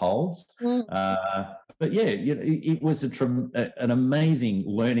what life holds. But yeah, it was an amazing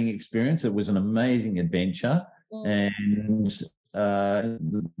learning experience. It was an amazing adventure. And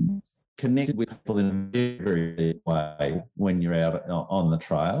connected with people in a very, very deep way when you're out on the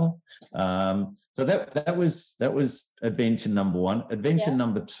trail. So that was adventure number one. Adventure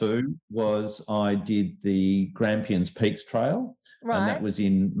number two was I did the Grampians Peaks Trail, and that was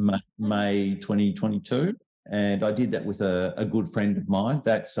in May 2022. And I did that with a good friend of mine.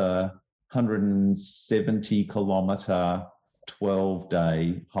 That's a 170 kilometre,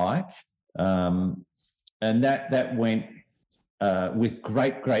 12-day hike. And that went with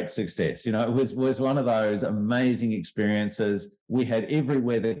great success. It was one of those amazing experiences. We had every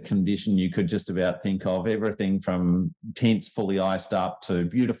weather condition you could just about think of, everything from tents fully iced up to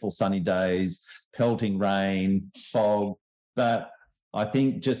beautiful sunny days, pelting rain, fog. But I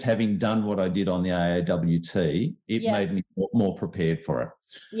think just having done what I did on the AAWT, it made me more prepared for it.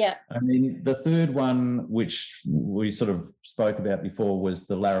 Yeah. I mean, the third one, which we sort of spoke about before, was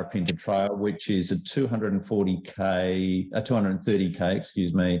the Larapinta Trail, which is a 230K,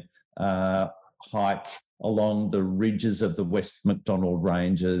 hike along the ridges of the West McDonald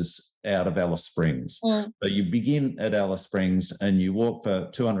Ranges out of Alice Springs. So you begin at Alice Springs and you walk for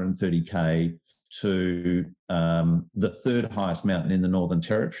 230K to the third highest mountain in the Northern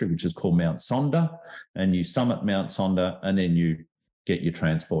Territory, which is called Mount Sonder, and you summit Mount Sonder and then you get your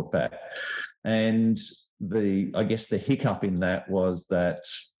transport back. And I guess the hiccup in that was that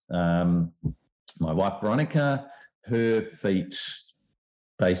my wife Veronica, her feet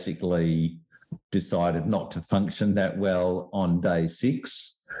basically decided not to function that well on day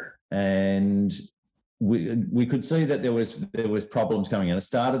 6, and we could see that there was problems coming in. It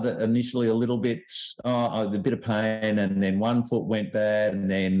started initially a little bit, a bit of pain, and then one foot went bad, and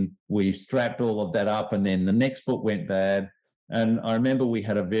then we strapped all of that up, and then the next foot went bad. And I remember we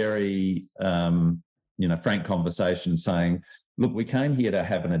had a very, frank conversation saying, look, we came here to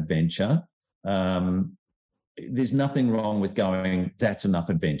have an adventure. There's nothing wrong with going, that's enough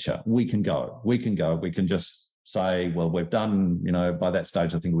adventure. We can go. We can just say, well, we've done, by that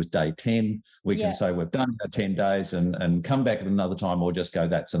stage, I think it was day 10. We can say we've done 10 days and come back at another time, or just go,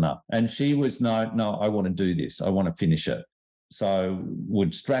 that's enough. And she was, no, I want to do this. I want to finish it. So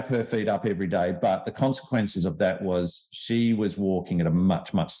would strap her feet up every day. But the consequences of that was she was walking at a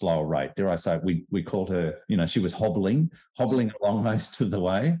much, much slower rate. Dare I say, we called her, she was hobbling along most of the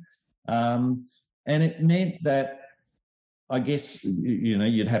way. And it meant that, I guess,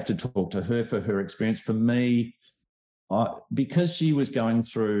 you'd have to talk to her for her experience. For me, because she was going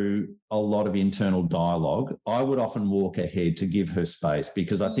through a lot of internal dialogue, I would often walk ahead to give her space,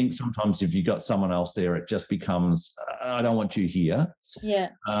 because I think sometimes if you've got someone else there, it just becomes, I don't want you here. Yeah.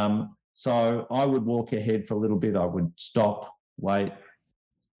 So I would walk ahead for a little bit. I would stop, wait.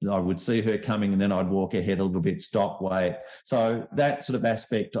 I would see her coming, and then I'd walk ahead a little bit, stop, wait. So that sort of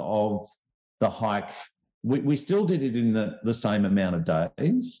aspect of the hike, we still did it in the same amount of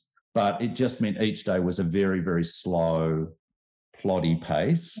days, but it just meant each day was a very, very slow, ploddy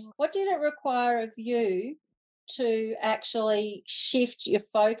pace. What did it require of you to actually shift your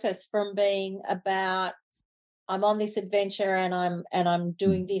focus from being about, I'm on this adventure and I'm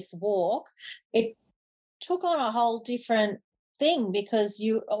doing this walk? It took on a whole different thing, because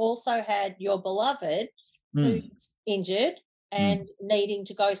you also had your beloved who's injured and needing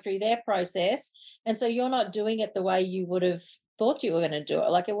to go through their process. And so you're not doing it the way you would have thought you were going to do it.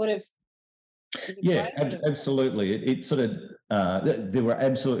 Like it would have. Yeah, absolutely. It sort of, there were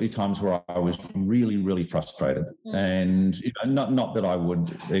absolutely times where I was really, really frustrated. And, not that I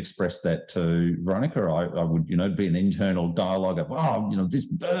would express that to Veronica. I would, be an internal dialogue of, I'm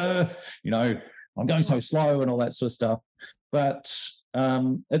going so slow and all that sort of stuff. But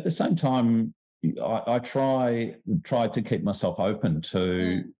at the same time, I tried to keep myself open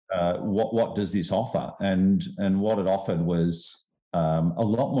to what does this offer, and what it offered was a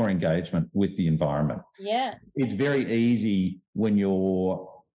lot more engagement with the environment. Yeah, it's very easy when you're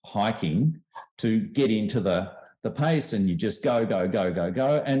hiking to get into the pace, and you just go,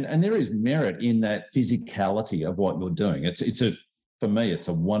 and there is merit in that physicality of what you're doing. For me, it's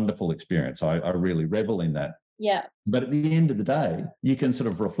a wonderful experience. I really revel in that. Yeah. But at the end of the day, you can sort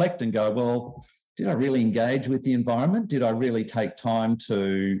of reflect and go, well, did I really engage with the environment? Did I really take time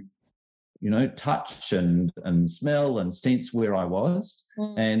to, touch and smell and sense where I was?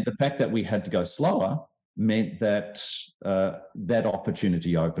 And the fact that we had to go slower meant that that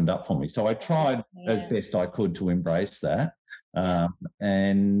opportunity opened up for me. So I tried as best I could to embrace that,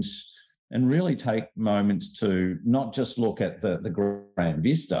 and really take moments to not just look at the grand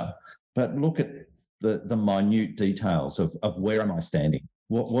vista, but look at the minute details of where am I standing?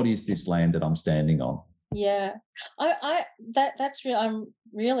 What is this land that I'm standing on? Yeah, that's real. I'm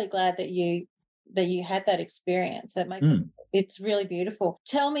really glad that you had that experience. That makes it's really beautiful.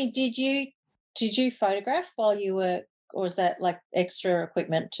 Tell me, did you photograph while you were, or is that like extra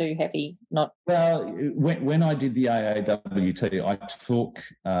equipment too heavy? Not well. When I did the AAWT, I took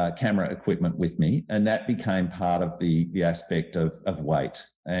camera equipment with me, and that became part of the aspect of weight.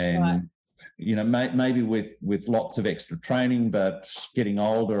 And right. Maybe with lots of extra training, but getting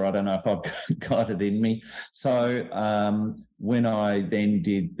older, I don't know if I've got it in me. So when I then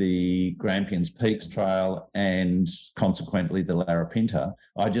did the Grampians Peaks Trail and consequently the Larapinta,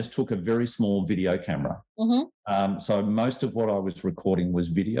 I just took a very small video camera. So most of what I was recording was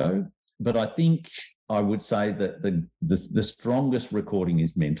video, but I think I would say that the strongest recording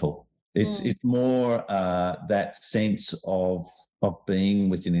is mental. It's more that sense of being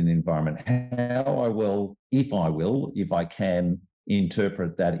within an environment, how I will, if I can,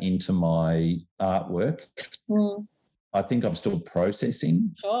 interpret that into my artwork. I think I'm still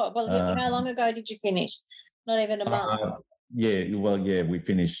processing. Sure. Well, how long ago did you finish? Not even a month. We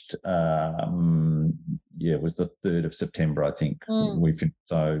finished. It was the 3rd of September, I think. We finished.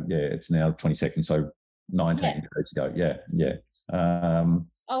 So it's now 22nd. So 19 days ago.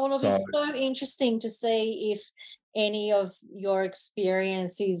 It'll be so interesting to see if any of your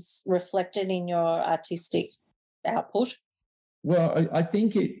experience is reflected in your artistic output. Well, I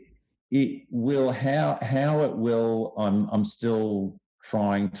think it will. How it will, I'm still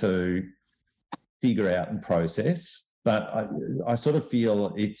trying to figure out and process. But I sort of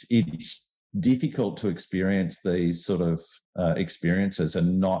feel it's difficult to experience these sort of experiences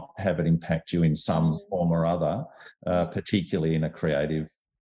and not have it impact you in some form or other, particularly in a creative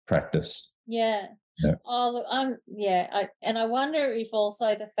practice. Yeah. Oh, look, I wonder if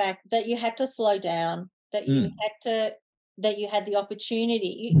also the fact that you had to slow down, that you had the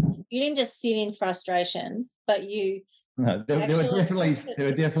opportunity. You didn't just sit in frustration, but you. No, there were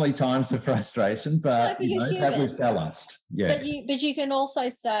definitely times of frustration, but that was balanced. Yeah. But you can also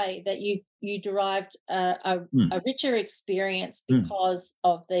say that you derived a richer experience because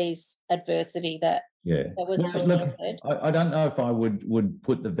of these adversity that was presented. Look, I don't know if I would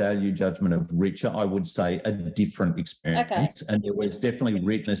put the value judgment of richer. I would say a different experience, and there was definitely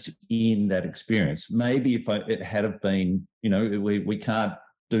richness in that experience. Maybe if it had have been, we can't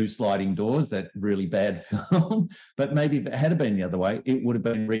do Sliding Doors, that really bad film, but maybe if it had been the other way, it would have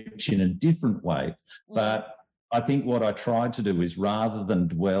been rich in a different way. But I think what I tried to do is, rather than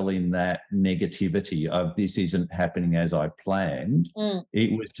dwell in that negativity of this isn't happening as I planned,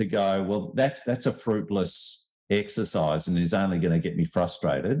 it was to go, well, that's a fruitless exercise and is only going to get me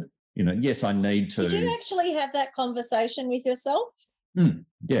frustrated. Yes, I need to. Did you actually have that conversation with yourself?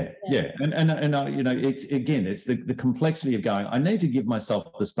 Yeah. And it's the complexity of going, I need to give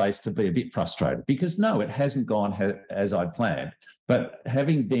myself the space to be a bit frustrated, because no, it hasn't gone as I'd planned. But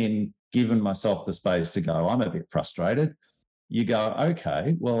having then given myself the space to go, I'm a bit frustrated, you go,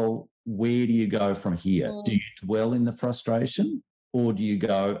 okay, well, where do you go from here? Do you dwell in the frustration, or do you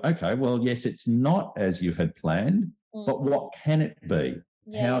go, okay, well, yes, it's not as you had planned, but what can it be?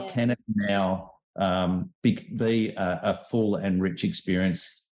 How can it now be a full and rich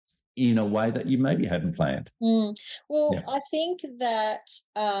experience in a way that you maybe hadn't planned? Well, I think that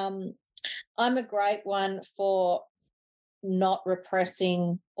I'm a great one for not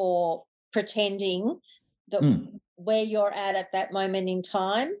repressing or pretending that where you're at that moment in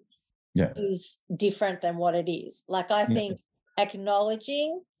time is different than what it is. Like, I think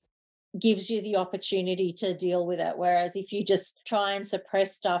acknowledging gives you the opportunity to deal with it, whereas if you just try and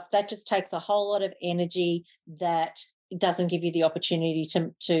suppress stuff, that just takes a whole lot of energy that doesn't give you the opportunity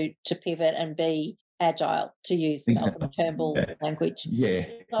to pivot and be agile, to use Malcolm Turnbull language.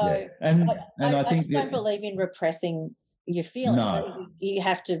 And I think just don't believe in repressing your feelings. No. You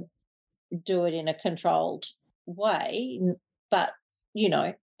have to do it in a controlled way, but be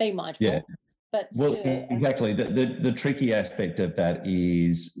mindful. But well, still, exactly. The tricky aspect of that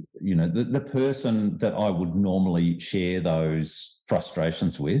is, the person that I would normally share those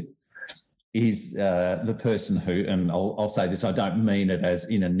frustrations with is the person who, and I'll say this, I don't mean it as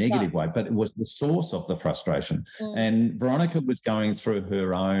in a negative way, but it was the source of the frustration. And Veronica was going through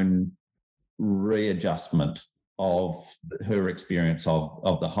her own readjustment of her experience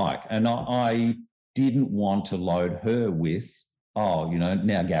of the hike. And I didn't want to load her with,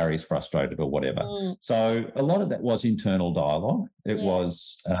 now Gary's frustrated or whatever. So a lot of that was internal dialogue. It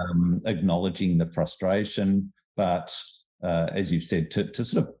was acknowledging the frustration, but as you've said, to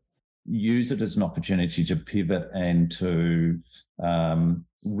sort of use it as an opportunity to pivot and to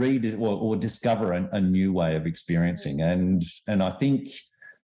read it or discover a new way of experiencing. And I think,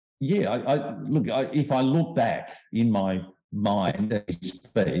 if I look back in my mind as I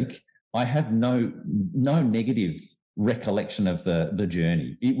speak, I have no negative recollection of the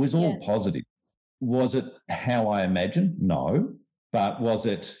journey. It was all positive. Was it how I imagined? No. But was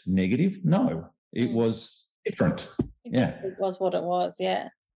it negative? No. It was different. It was what it was. Yeah.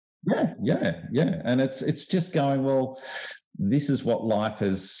 And it's just going, well, this is what life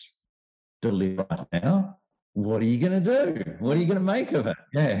has delivered right now. What are you going to do? What are you going to make of it?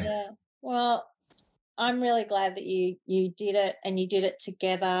 Yeah. Well, I'm really glad that you did it, and you did it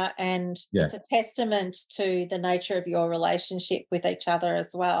together, and it's a testament to the nature of your relationship with each other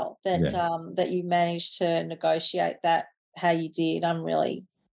as well, that you managed to negotiate that how you did. I'm really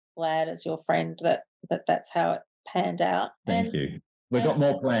glad as your friend that's how it panned out. Thank you. We've got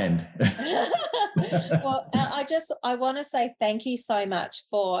more planned. Well, I want to say thank you so much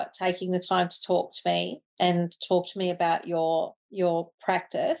for taking the time to talk to me and talk to me about your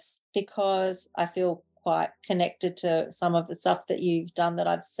practice, because I feel quite connected to some of the stuff that you've done that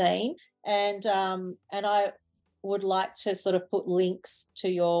I've seen, and I would like to sort of put links to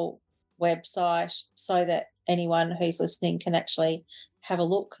your website so that anyone who's listening can actually have a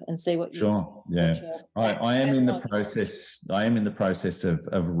look and see what you. Sure. Yeah. I am in the process. I am in the process of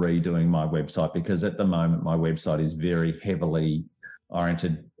redoing my website, because at the moment my website is very heavily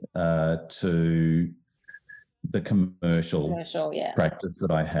oriented to the commercial practice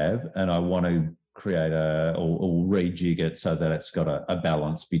that I have, and I want to create or rejig it so that it's got a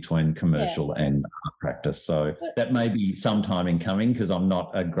balance between commercial and art practice. So that may be some time in coming, because I'm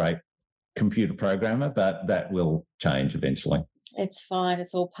not a great computer programmer, but that will change eventually. It's fine.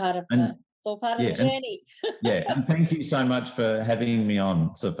 It's all part of the the journey. And thank you so much for having me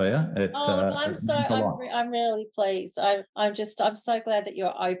on, Sophia. I'm really pleased. I'm so glad that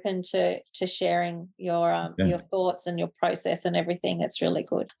you're open to sharing your thoughts and your process and everything. It's really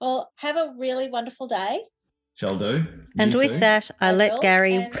good. Well, have a really wonderful day. Shall do. And with that, I let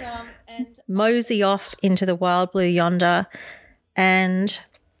Garry mosey off into the wild blue yonder, and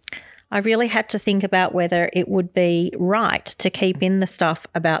I really had to think about whether it would be right to keep in the stuff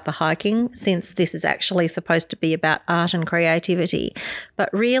about the hiking, since this is actually supposed to be about art and creativity. But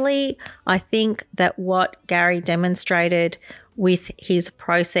really, I think that what Garry demonstrated with his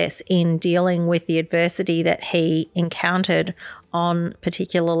process in dealing with the adversity that he encountered on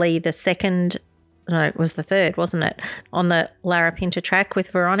particularly the third, wasn't it, on the Larapinta track with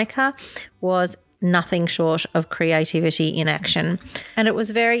Veronica, was nothing short of creativity in action. And it was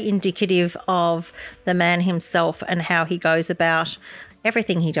very indicative of the man himself and how he goes about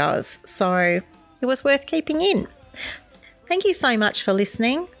everything he does. So it was worth keeping in. Thank you so much for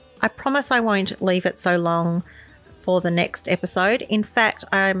listening. I promise I won't leave it so long for the next episode. In fact,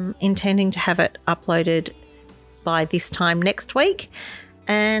 I'm intending to have it uploaded by this time next week.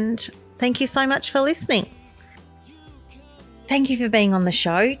 And thank you so much for listening. Thank you for being on the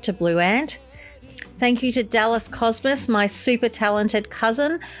show to Blue Ant. Thank you to Dallas Cosmos, my super talented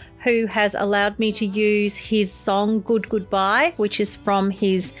cousin, who has allowed me to use his song Good Goodbye, which is from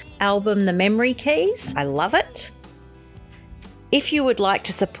his album The Memory Keys. I love it. If you would like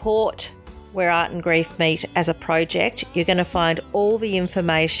to support Where Art and Grief Meet as a project, you're going to find all the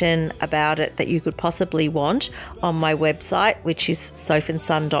information about it that you could possibly want on my website, which is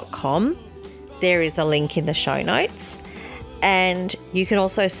sophandson.com. There is a link in the show notes. And you can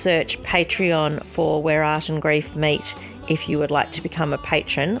also search Patreon for Where Art and Grief Meet if you would like to become a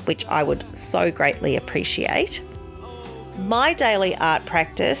patron, which I would so greatly appreciate. My daily art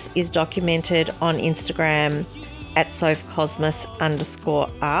practice is documented on Instagram at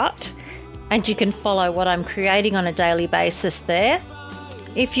sophcosmos_art, and you can follow what I'm creating on a daily basis there.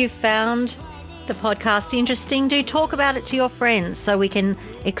 If you've found the podcast interesting, do talk about it to your friends so we can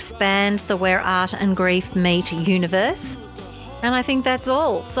expand the Where Art and Grief Meet universe. And I think that's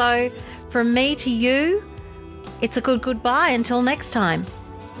all. So from me to you, it's a good goodbye until next time.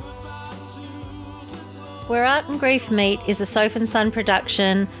 Where Art and Grief Meet is a Soph and Son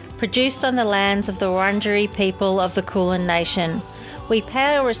production produced on the lands of the Wurundjeri people of the Kulin Nation. We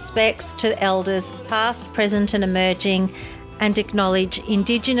pay our respects to elders past, present and emerging, and acknowledge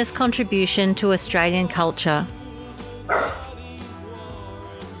Indigenous contribution to Australian culture.